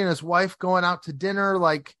Fury and his wife going out to dinner,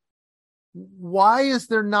 like, why is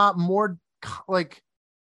there not more, like,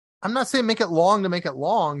 I'm not saying make it long to make it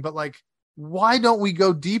long, but like, why don't we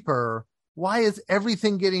go deeper? Why is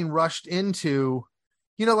everything getting rushed into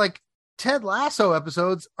like Ted Lasso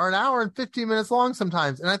episodes are an hour and 15 minutes long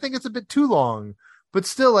sometimes. And I think it's a bit too long, but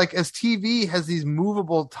still, like, as TV has these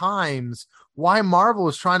movable times, why Marvel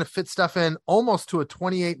is trying to fit stuff in almost to a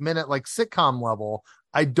 28-minute like sitcom level,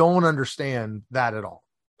 I don't understand that at all.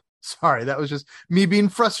 Sorry, that was just me being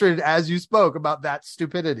frustrated as you spoke about that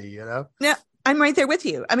stupidity, Yeah, I'm right there with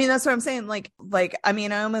you. I mean, that's what I'm saying. I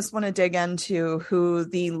mean, I almost want to dig into who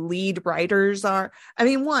the lead writers are. I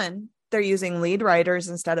mean, one, they're using lead writers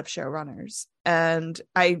instead of showrunners. And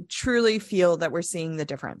I truly feel that we're seeing the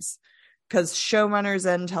difference, because showrunners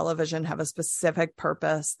in television have a specific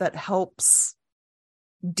purpose that helps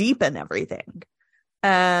deepen everything.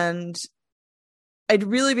 And I'd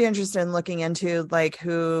really be interested in looking into like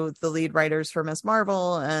who the lead writers for Miss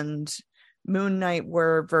Marvel and Moon Knight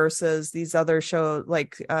were versus these other shows,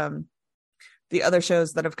 like the other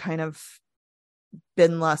shows that have kind of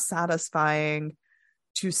been less satisfying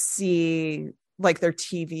to see, like their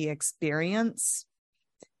TV experience.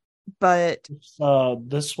 But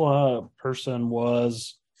this person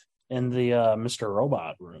was in the Mr.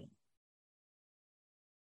 Robot room.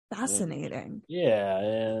 Fascinating. Yeah,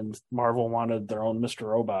 and Marvel wanted their own Mr.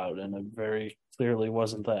 Robot, and it very clearly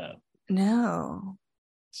wasn't that. No.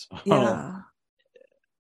 So, yeah.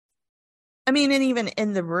 I mean, and even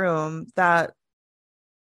in the room, that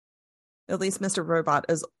at least Mr. Robot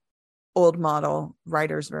is old model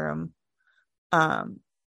writer's room,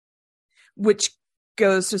 which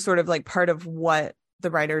goes to sort of like part of what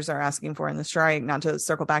the writers are asking for in the strike, not to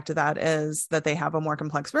circle back to that, is that they have a more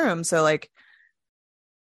complex room. So like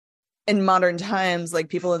in modern times, like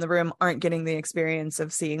people in the room aren't getting the experience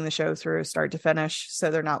of seeing the show through start to finish. So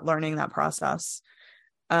they're not learning that process.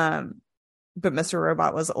 But Mr.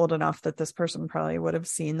 Robot was old enough that this person probably would have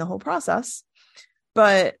seen the whole process.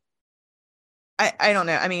 But I don't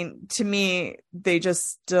know. I mean, to me, they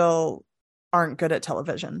just still aren't good at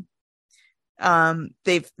television.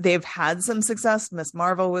 They've had some success. Miss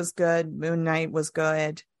Marvel was good. Moon Knight was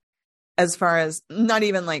good. As far as not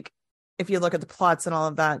even like, if you look at the plots and all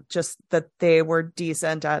of that, just that they were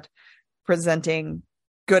decent at presenting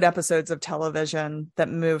good episodes of television that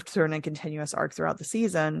moved through in a continuous arc throughout the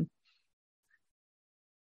season.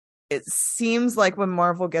 It seems like when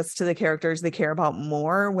Marvel gets to the characters they care about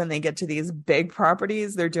more, when they get to these big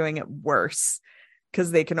properties, they're doing it worse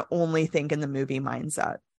because they can only think in the movie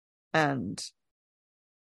mindset. And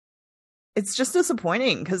it's just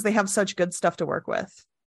disappointing because they have such good stuff to work with.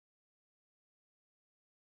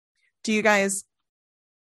 Do you guys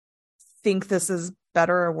think this is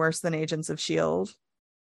better or worse than Agents of S.H.I.E.L.D.?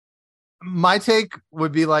 My take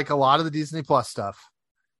would be like a lot of the Disney Plus stuff.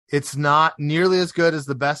 It's not nearly as good as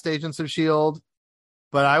the best Agents of S.H.I.E.L.D.,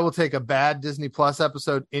 but I will take a bad Disney Plus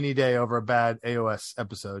episode any day over a bad AOS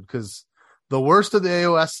episode, because the worst of the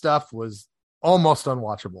AOS stuff was almost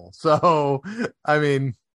unwatchable. So, I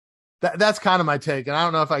mean, that's kind of my take. And I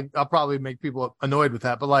don't know if I'll probably make people annoyed with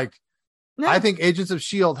that, but like, no. I think Agents of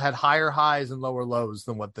S.H.I.E.L.D. had higher highs and lower lows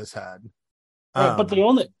than what this had. Right, but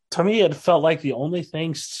to me, it felt like the only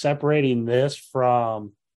thing separating this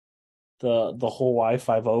from the whole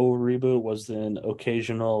Y50 reboot was an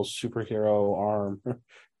occasional superhero arm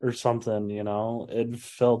or something, It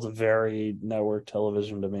felt very network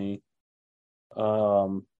television to me.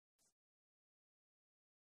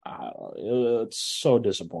 It's so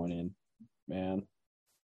disappointing, man.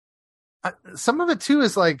 Some of it too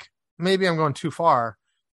is like, maybe I'm going too far.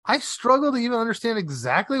 I struggle to even understand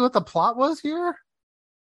exactly what the plot was here.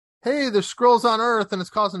 Hey, there's Skrulls on Earth and it's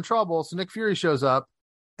causing trouble, so Nick Fury shows up,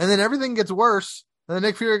 and then everything gets worse, and then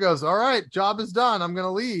Nick Fury goes, all right, job is done, I'm going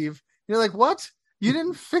to leave. You're like, what? You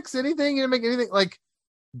didn't fix anything? You didn't make anything? Like,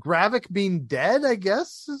 Gravik being dead, I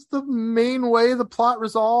guess, is the main way the plot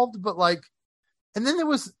resolved, but like, and then there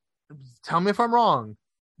was, tell me if I'm wrong,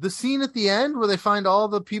 the scene at the end where they find all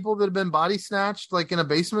the people that have been body snatched, like in a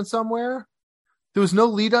basement somewhere. There was no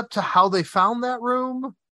lead up to how they found that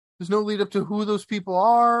room. There's no lead up to who those people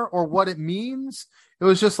are or what it means. It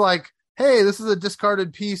was just like, hey, this is a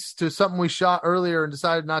discarded piece to something we shot earlier and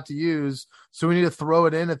decided not to use, so we need to throw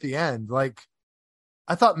it in at the end. Like,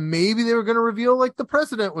 I thought maybe they were going to reveal like the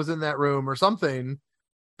president was in that room or something,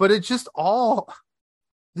 but it just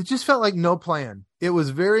felt like no plan. It was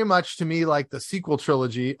very much to me like the sequel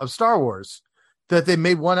trilogy of Star Wars, that they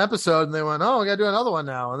made one episode and they went, oh, we got to do another one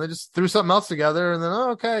now. And they just threw something else together and then, oh,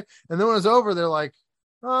 okay. And then when it was over, they're like,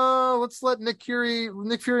 oh, let's let Nick Fury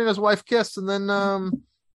and his wife kiss. And then,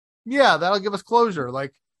 yeah, that'll give us closure.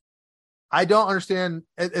 Like, I don't understand.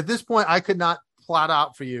 At this point, I could not plot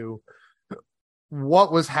out for you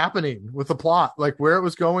what was happening with the plot, like where it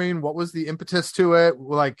was going, what was the impetus to it.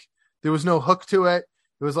 Like, there was no hook to it.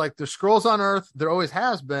 It was like there's Skrulls on Earth. There always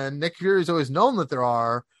has been. Nick Fury's always known that there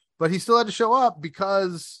are, but he still had to show up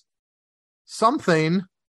because something,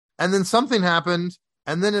 and then something happened,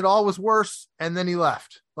 and then it all was worse, and then he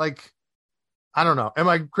left. Like, I don't know. Am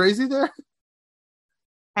I crazy there?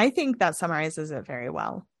 I think that summarizes it very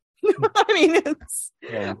well. I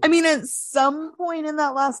mean, at some point in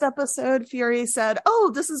that last episode, Fury said,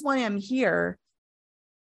 "Oh, this is why I'm here,"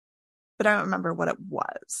 but I don't remember what it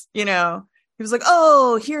was. You know, he was like,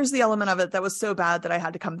 "Oh, here's the element of it that was so bad that I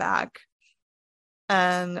had to come back,"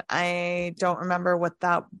 and I don't remember what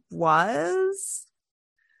that was,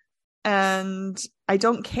 and I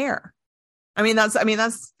don't care. That's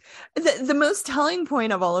the most telling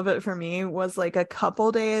point of all of it for me was like a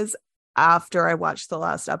couple days after I watched the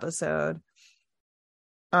last episode.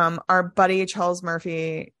 Our buddy Charles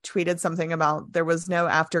Murphy tweeted something about there was no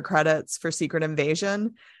after credits for Secret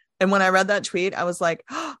Invasion. And when I read that tweet, I was like,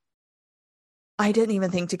 oh, I didn't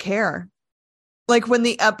even think to care. Like when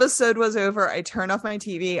the episode was over, I turned off my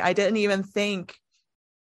TV. I didn't even think,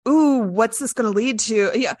 ooh, what's this going to lead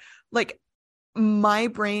to? Yeah. Like my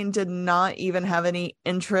brain did not even have any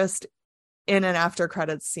interest in an after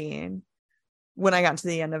credits scene when I got to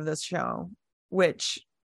the end of this show, which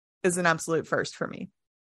is an absolute first for me.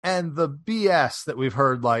 And the BS that we've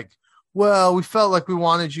heard, like, well, we felt like we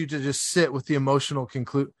wanted you to just sit with the emotional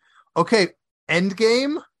conclude. Okay,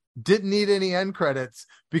 Endgame didn't need any end credits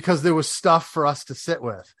because there was stuff for us to sit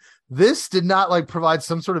with. This did not like provide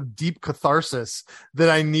some sort of deep catharsis that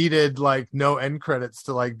I needed, like no end credits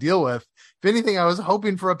to like deal with. If anything, I was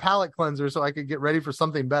hoping for a palate cleanser so I could get ready for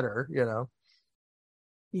something better, you know?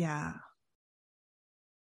 Yeah.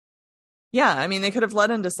 Yeah, I mean, they could have led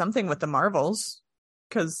into something with the Marvels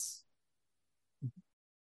because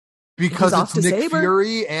it's Nick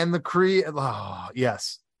Fury and the Kree. Oh,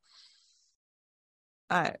 yes.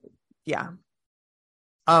 Yeah.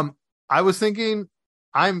 I was thinking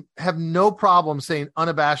have no problem saying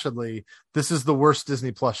unabashedly this is the worst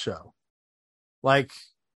Disney Plus show. Like,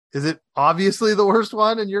 is it obviously the worst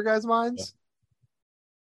one in your guys' minds?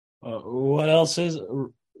 What else is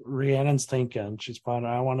Rhiannon's thinking?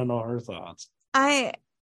 I want to know her thoughts. I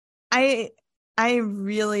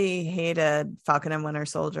really hated Falcon and Winter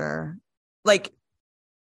Soldier. Like,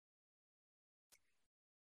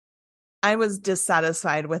 I was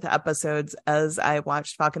dissatisfied with episodes as I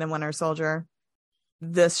watched Falcon and Winter Soldier.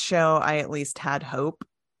 This show, I at least had hope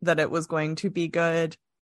that it was going to be good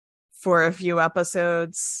for a few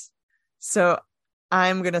episodes. So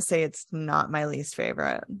I'm going to say it's not my least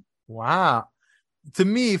favorite. Wow. To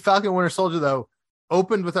me, Falcon and Winter Soldier, though,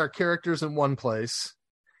 opened with our characters in one place,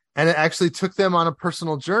 and it actually took them on a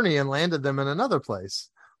personal journey and landed them in another place.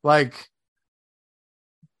 Like,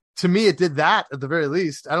 to me, it did that at the very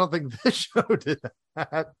least. I don't think this show did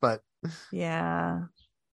that, but yeah,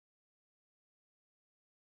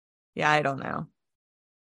 I don't know.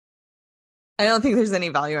 I don't think there's any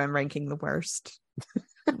value in ranking the worst.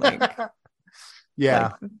 Like,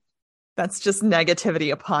 yeah, like, that's just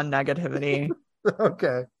negativity upon negativity.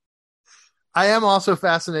 Okay. I am also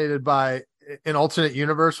fascinated by an alternate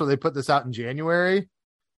universe where they put this out in January.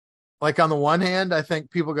 Like, on the one hand, I think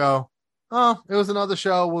people go, oh, it was another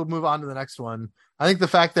show, we'll move on to the next one. I think the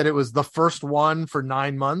fact that it was the first one for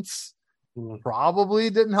 9 months probably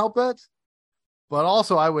didn't help it. But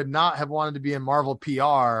also, I would not have wanted to be in Marvel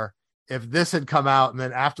PR if this had come out and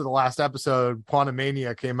then after the last episode,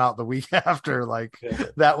 Quantumania came out the week after. Like,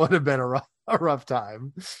 that would have been a rough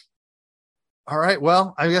time. All right.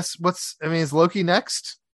 Well, I guess is Loki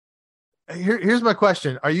next? Here's my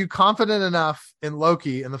question. Are you confident enough in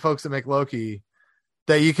Loki and the folks that make Loki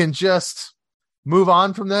that you can just move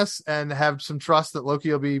on from this and have some trust that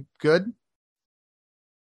Loki will be good?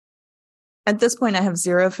 At this point, I have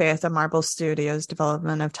zero faith in Marvel Studios'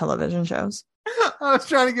 development of television shows. I was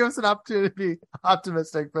trying to give us an opportunity to be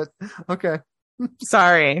optimistic, but okay.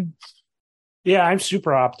 Sorry. Yeah, I'm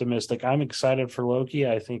super optimistic. I'm excited for Loki.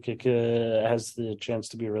 I think it has the chance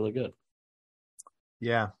to be really good.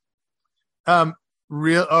 Yeah. You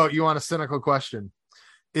want a cynical question?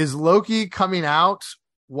 Is Loki coming out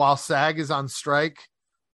while SAG is on strike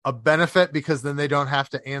a benefit because then they don't have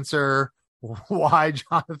to answer why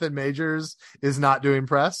Jonathan Majors is not doing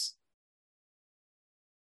press?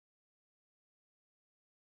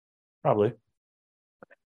 Probably.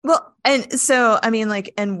 Well, and so,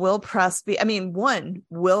 and will press be,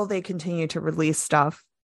 will they continue to release stuff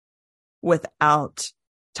without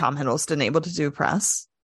Tom Hiddleston able to do press?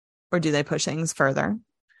 Or do they push things further?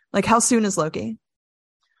 Like, how soon is Loki?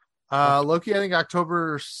 Loki, I think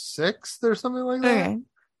October 6th or something like that. Okay.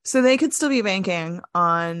 So they could still be banking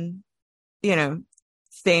on,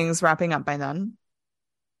 things wrapping up by then.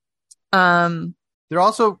 They're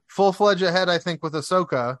also full-fledged ahead, I think, with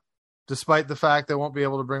Ahsoka, despite the fact they won't be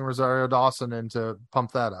able to bring Rosario Dawson in to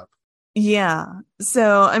pump that up. Yeah.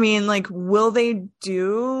 So, I mean, like, will they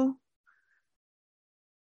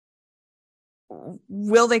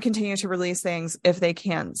continue to release things if they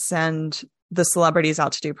can't send the celebrities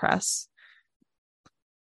out to do press?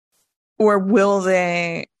 Or will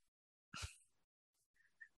they?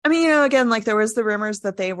 I mean, again, like there was the rumors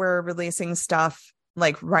that they were releasing stuff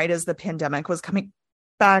like right as the pandemic was coming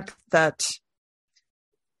back that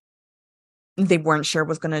they weren't sure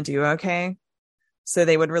was going to do okay. So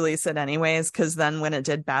they would release it anyways, because then when it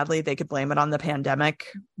did badly, they could blame it on the pandemic.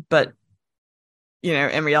 But,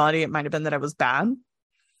 in reality, it might have been that it was bad.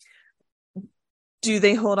 Do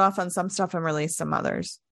they hold off on some stuff and release some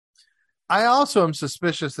others? I also am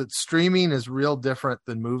suspicious that streaming is real different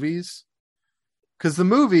than movies. Because the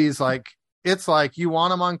movies, it's like you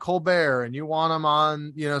want them on Colbert and you want them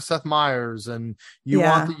on, Seth Meyers and you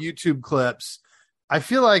want the YouTube clips. I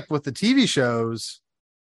feel like with the TV shows,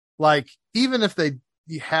 even if they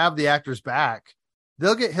have the actors back,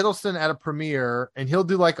 they'll get Hiddleston at a premiere and he'll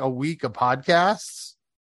do a week of podcasts.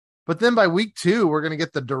 But then by week 2, we're going to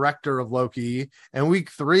get the director of Loki, and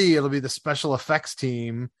week 3, it'll be the special effects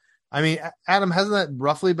team. I mean, Adam, hasn't that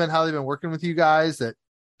roughly been how they've been working with you guys, that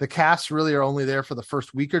the casts really are only there for the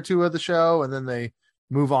first week or 2 of the show and then they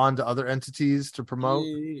move on to other entities to promote?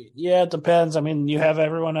 Yeah, it depends. I mean, you have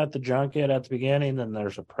everyone at the junket at the beginning, then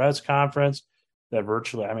there's a press conference that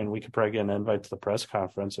virtually, I mean, we could probably get an invite to the press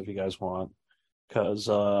conference if you guys want, because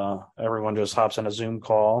everyone just hops on a Zoom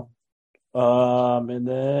call. And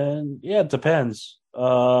then, it depends.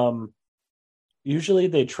 Usually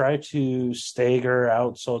they try to stagger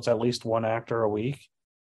out so it's at least one actor a week.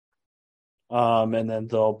 And then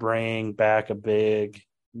they'll bring back a big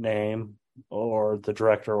name or the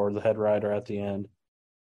director or the head writer at the end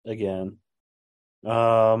again.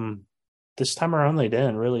 This time around they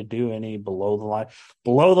didn't really do any below the line.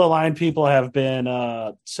 Below the line people have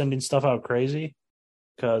been sending stuff out crazy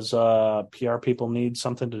because PR people need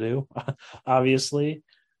something to do, obviously.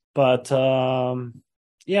 But sometimes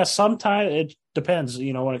it depends.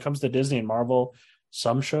 When it comes to Disney and Marvel,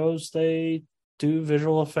 some shows they do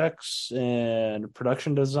visual effects and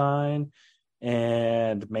production design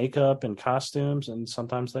and makeup and costumes, and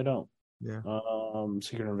sometimes they don't. Yeah.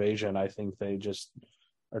 Secret Invasion, I think they just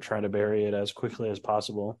are trying to bury it as quickly as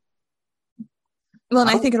possible. Well, and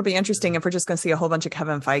I think it'll be interesting if we're just going to see a whole bunch of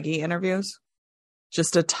Kevin Feige interviews.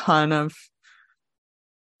 Just a ton of,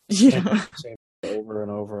 Same over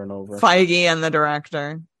and over and over. Feige and the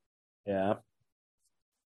director. Yeah.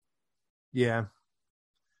 Yeah.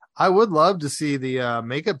 I would love to see the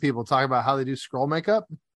makeup people talk about how they do scroll makeup.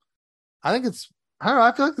 I don't know.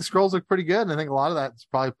 I feel like the scrolls look pretty good. And I think a lot of that's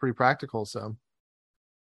probably pretty practical. So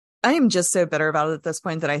I am just so bitter about it at this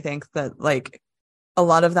point that I think that a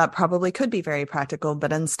lot of that probably could be very practical,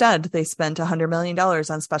 but instead they spent $100 million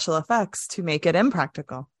on special effects to make it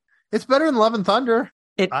impractical. It's better than Love and Thunder.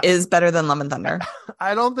 It is better than Love and Thunder.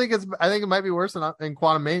 I think it might be worse in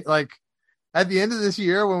Quantum Mania. At the end of this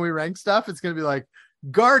year, when we rank stuff, it's going to be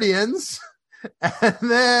Guardians. And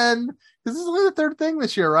then, this is only the 3rd thing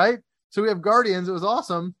this year, right? So we have Guardians. It was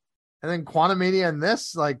awesome. And then Quantum Mania and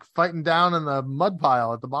this, fighting down in the mud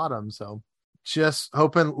pile at the bottom. So just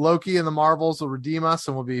hoping Loki and the Marvels will redeem us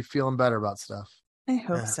and we'll be feeling better about stuff. I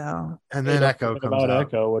hope so. And then Echo comes out.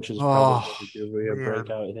 Echo, which is probably a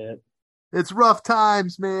breakout hit. It's rough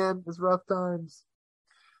times, man. It's rough times.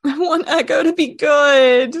 I want Echo to be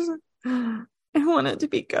good. I want it to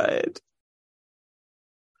be good.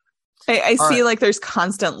 I see there's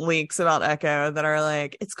constant leaks about Echo that are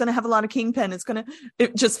it's going to have a lot of Kingpin.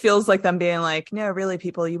 It just feels like them being no, really,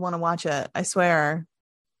 people, you want to watch it. I swear.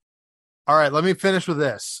 All right, let me finish with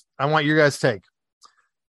this. I want your guys' take.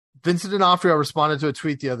 Vincent D'Onofrio responded to a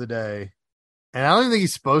tweet the other day, and I don't even think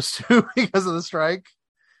he's supposed to because of the strike.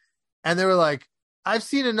 And they were I've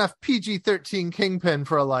seen enough PG-13 Kingpin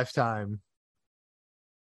for a lifetime.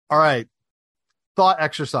 All right, thought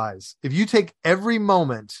exercise. If you take every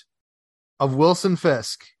moment of Wilson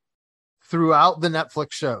Fisk throughout the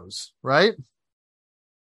Netflix shows, right?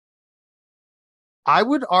 I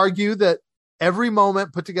would argue that every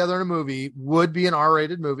moment put together in a movie would be an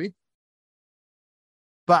R-rated movie.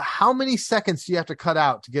 But how many seconds do you have to cut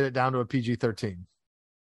out to get it down to a PG-13?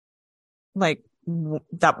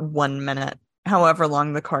 That 1 minute, however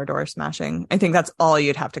long the car door smashing. I think that's all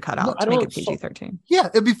you'd have to cut out to make it PG-13. Yeah,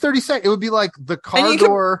 it'd be 30 seconds. It would be the car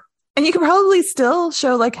door. And you could probably still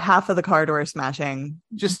show half of the car door smashing.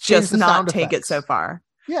 Just not take it so far.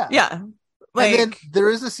 Yeah. Yeah. And then there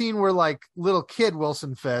is a scene where little kid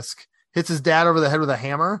Wilson Fisk hits his dad over the head with a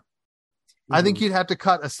hammer. I think you'd have to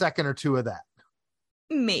cut a second or two of that.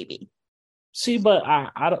 Maybe. See, but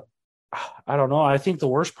I don't know. I think the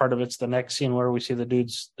worst part of it's the next scene where we see the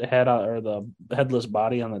dude's head or the headless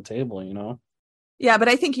body on the table, you know? Yeah, but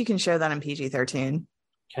I think you can show that in PG-13.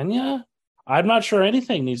 Can you? I'm not sure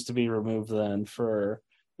anything needs to be removed then for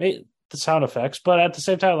the sound effects, but at the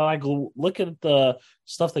same time, like, look at the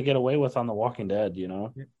stuff they get away with on The Walking Dead, you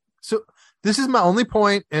know? So this is my only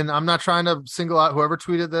point, and I'm not trying to single out whoever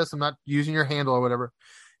tweeted this. I'm not using your handle or whatever.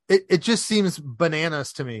 It just seems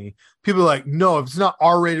bananas to me. People are like, no, if it's not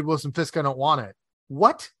R-rated Wilson Fisk, I don't want it.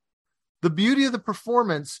 What? The beauty of the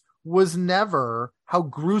performance was never how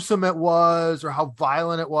gruesome it was or how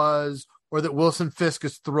violent it was or that Wilson Fisk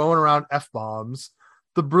is throwing around F-bombs.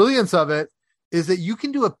 The brilliance of it is that you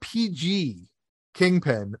can do a PG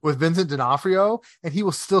Kingpin with Vincent D'Onofrio and he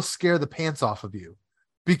will still scare the pants off of you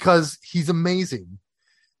because he's amazing.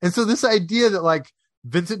 And so this idea that like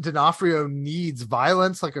Vincent D'Onofrio needs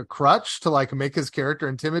violence like a crutch to like make his character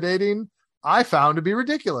intimidating, I found to be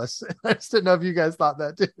ridiculous. I just didn't know if you guys thought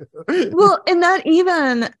that too. Well, and that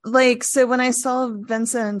even like, so when I saw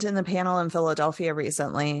Vincent in the panel in Philadelphia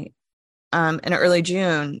recently, in early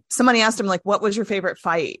June, somebody asked him like, what was your favorite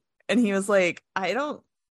fight? And he was like, I don't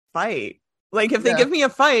fight. Like if they give me a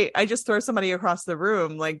fight, I just throw somebody across the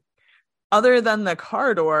room. Like other than the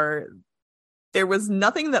car door, there was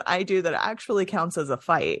nothing that I do that actually counts as a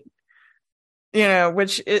fight, you know,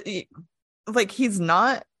 which like, he's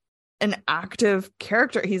not an active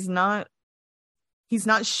character. He's not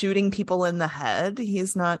shooting people in the head.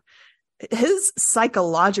 His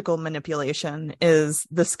psychological manipulation is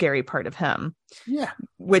the scary part of him. Yeah.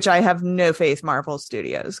 Which I have no faith Marvel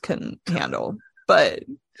Studios can handle, but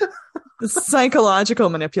the psychological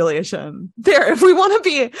manipulation there, if you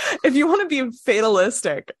want to be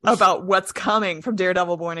fatalistic about what's coming from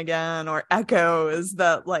Daredevil Born Again or Echo, is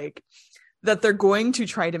that like that they're going to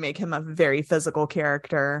try to make him a very physical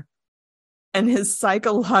character, and his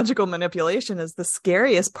psychological manipulation is the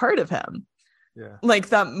scariest part of him. Yeah. Like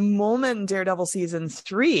that moment in Daredevil season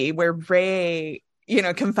 3 where Ray, you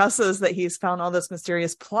know, confesses that he's found all this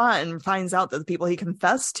mysterious plot and finds out that the people he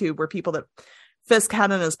confessed to were people that Fisk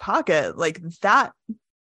had in his pocket. Like that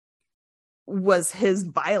was his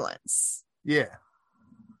violence. Yeah.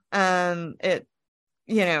 And it,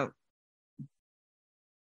 you know,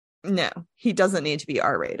 no, he doesn't need to be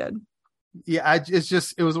R-rated. Yeah,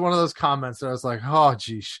 it was one of those comments that I was like, oh,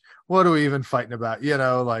 geez, what are we even fighting about? You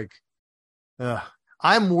know, like,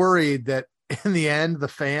 I'm worried that in the end, the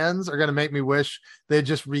fans are going to make me wish they'd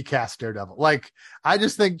just recast Daredevil. Like, I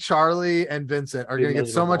just think Charlie and Vincent are going to get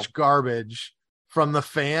so much garbage from the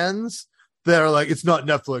fans that are like, it's not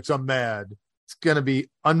Netflix, I'm mad. It's going to be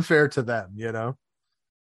unfair to them, you know?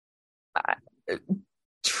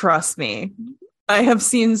 Trust me. I have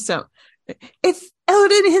seen some. If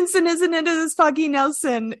Eldon Henson isn't into this Foggy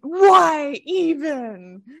Nelson, why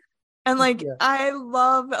even? And like, I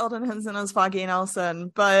love Eldon Henson as Foggy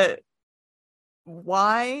Nelson, but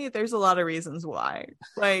why? There's a lot of reasons why.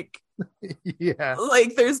 Like, yeah,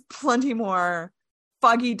 like there's plenty more.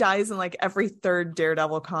 Foggy dies in like every third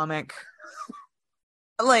Daredevil comic.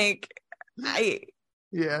 Like,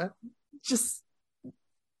 just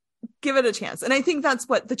give it a chance. And I think that's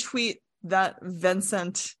what the tweet that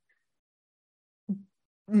Vincent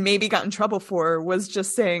maybe got in trouble for was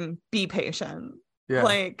just saying, be patient. Yeah.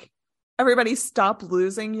 Like, everybody stop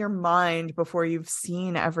losing your mind before you've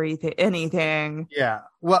seen anything. Yeah.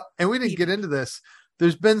 Well, and we didn't get into this.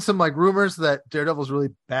 There's been some like rumors that Daredevil's really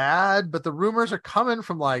bad, but the rumors are coming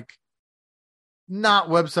from like not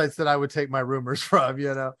websites that I would take my rumors from,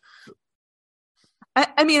 you know.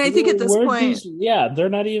 I mean, I think at this point, they're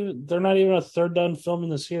not even a third done film in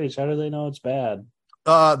the series. How do they know it's bad?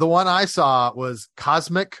 The one I saw was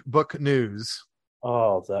Cosmic Book News.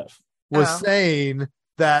 Oh, that was saying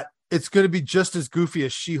that it's going to be just as goofy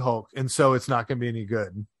as She-Hulk, and so it's not going to be any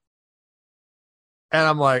good. And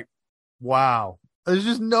I'm like, wow, there's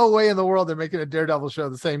just no way in the world they're making a Daredevil show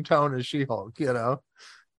the same tone as She-Hulk, you know?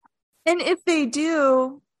 And if they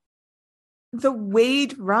do, the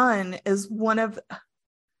Wade run is the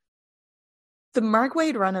Mark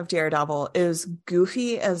Wade run of Daredevil is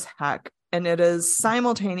goofy as heck. And it is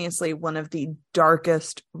simultaneously one of the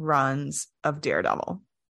darkest runs of Daredevil.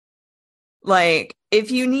 Like,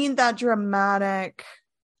 if you need that dramatic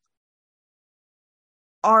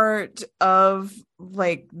art of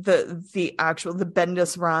like the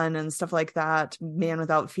Bendis run and stuff like that, Man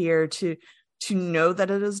Without Fear, to know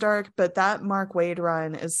that it is dark, but that Mark Wade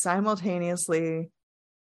run is simultaneously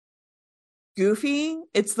goofy.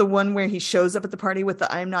 It's the one where he shows up at the party with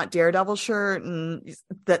the I'm Not Daredevil shirt and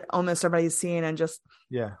that almost everybody's seen, and just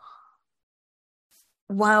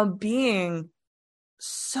while being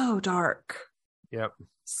so dark. Yep.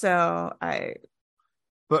 So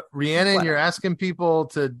But Rhiannon, you're asking people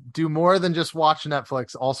to do more than just watch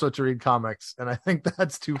Netflix, also to read comics, and I think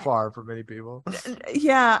that's too far for many people.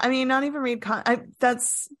 Yeah, I mean, not even read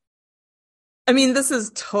this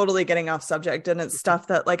is totally getting off subject, and it's stuff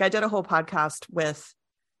that, like, I did a whole podcast with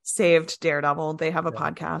Saved Daredevil. They have a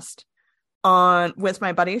podcast with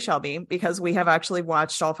my buddy Shelby, because we have actually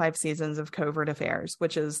watched all 5 seasons of Covert Affairs,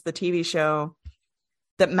 which is the TV show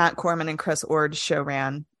that Matt Corman and Chris Ord show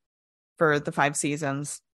ran for the 5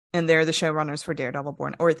 seasons, and they're the showrunners for Daredevil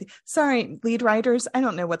lead writers. I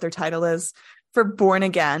don't know what their title is for Born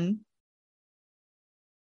Again.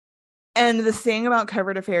 And the thing about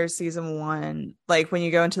Covert Affairs season 1, like when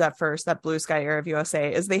you go into that Blue Sky era of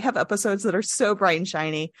USA, is they have episodes that are so bright and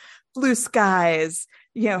shiny, blue skies,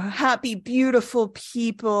 happy, beautiful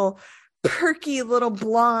people, perky little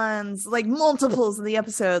blondes, like multiples of the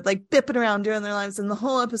episode, like bipping around doing their lives in the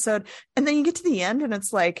whole episode. And then you get to the end and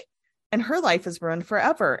it's like, and her life is ruined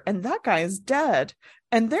forever, and that guy is dead.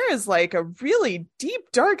 And there is like a really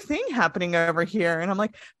deep, dark thing happening over here. And I'm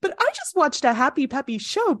like, but I just watched a happy, peppy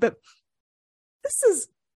show, but this is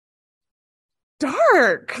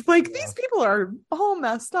dark. Like, these people are all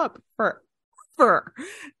messed up forever.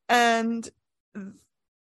 And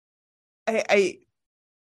I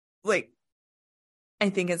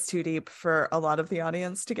think it's too deep for a lot of the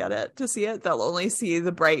audience to see it. They'll only see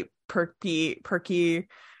the bright, perky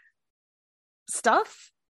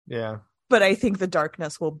stuff. Yeah. But I think the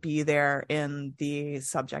darkness will be there in the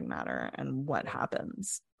subject matter and what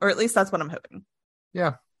happens. Or at least that's what I'm hoping.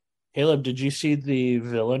 Yeah. Caleb, did you see the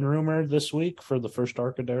villain rumor this week for the first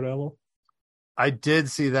arc of Daredevil? I did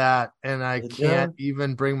see that, and I can't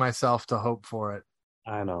even bring myself to hope for it.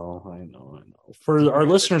 I know. For our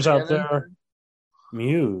listeners out there,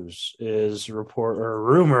 Muse is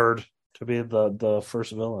rumored to be the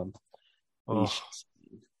first villain. Oh.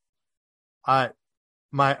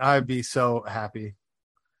 I'd be so happy.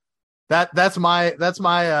 That's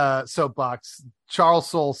my soapbox. Charles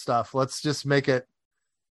Soule stuff. Let's just make it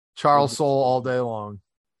Charles Soule all day long.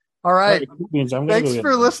 All right. Thanks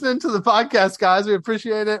for listening to the podcast, guys. We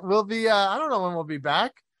appreciate it. We'll be I don't know when we'll be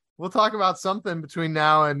back. We'll talk about something between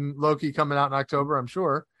now and Loki coming out in October, I'm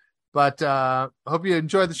sure. But hope you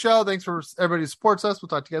enjoyed the show. Thanks for everybody who supports us. We'll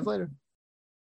talk to you guys later.